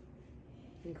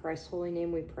 In Christ's holy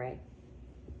name we pray.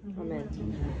 Amen.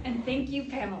 And thank you,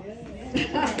 panelists.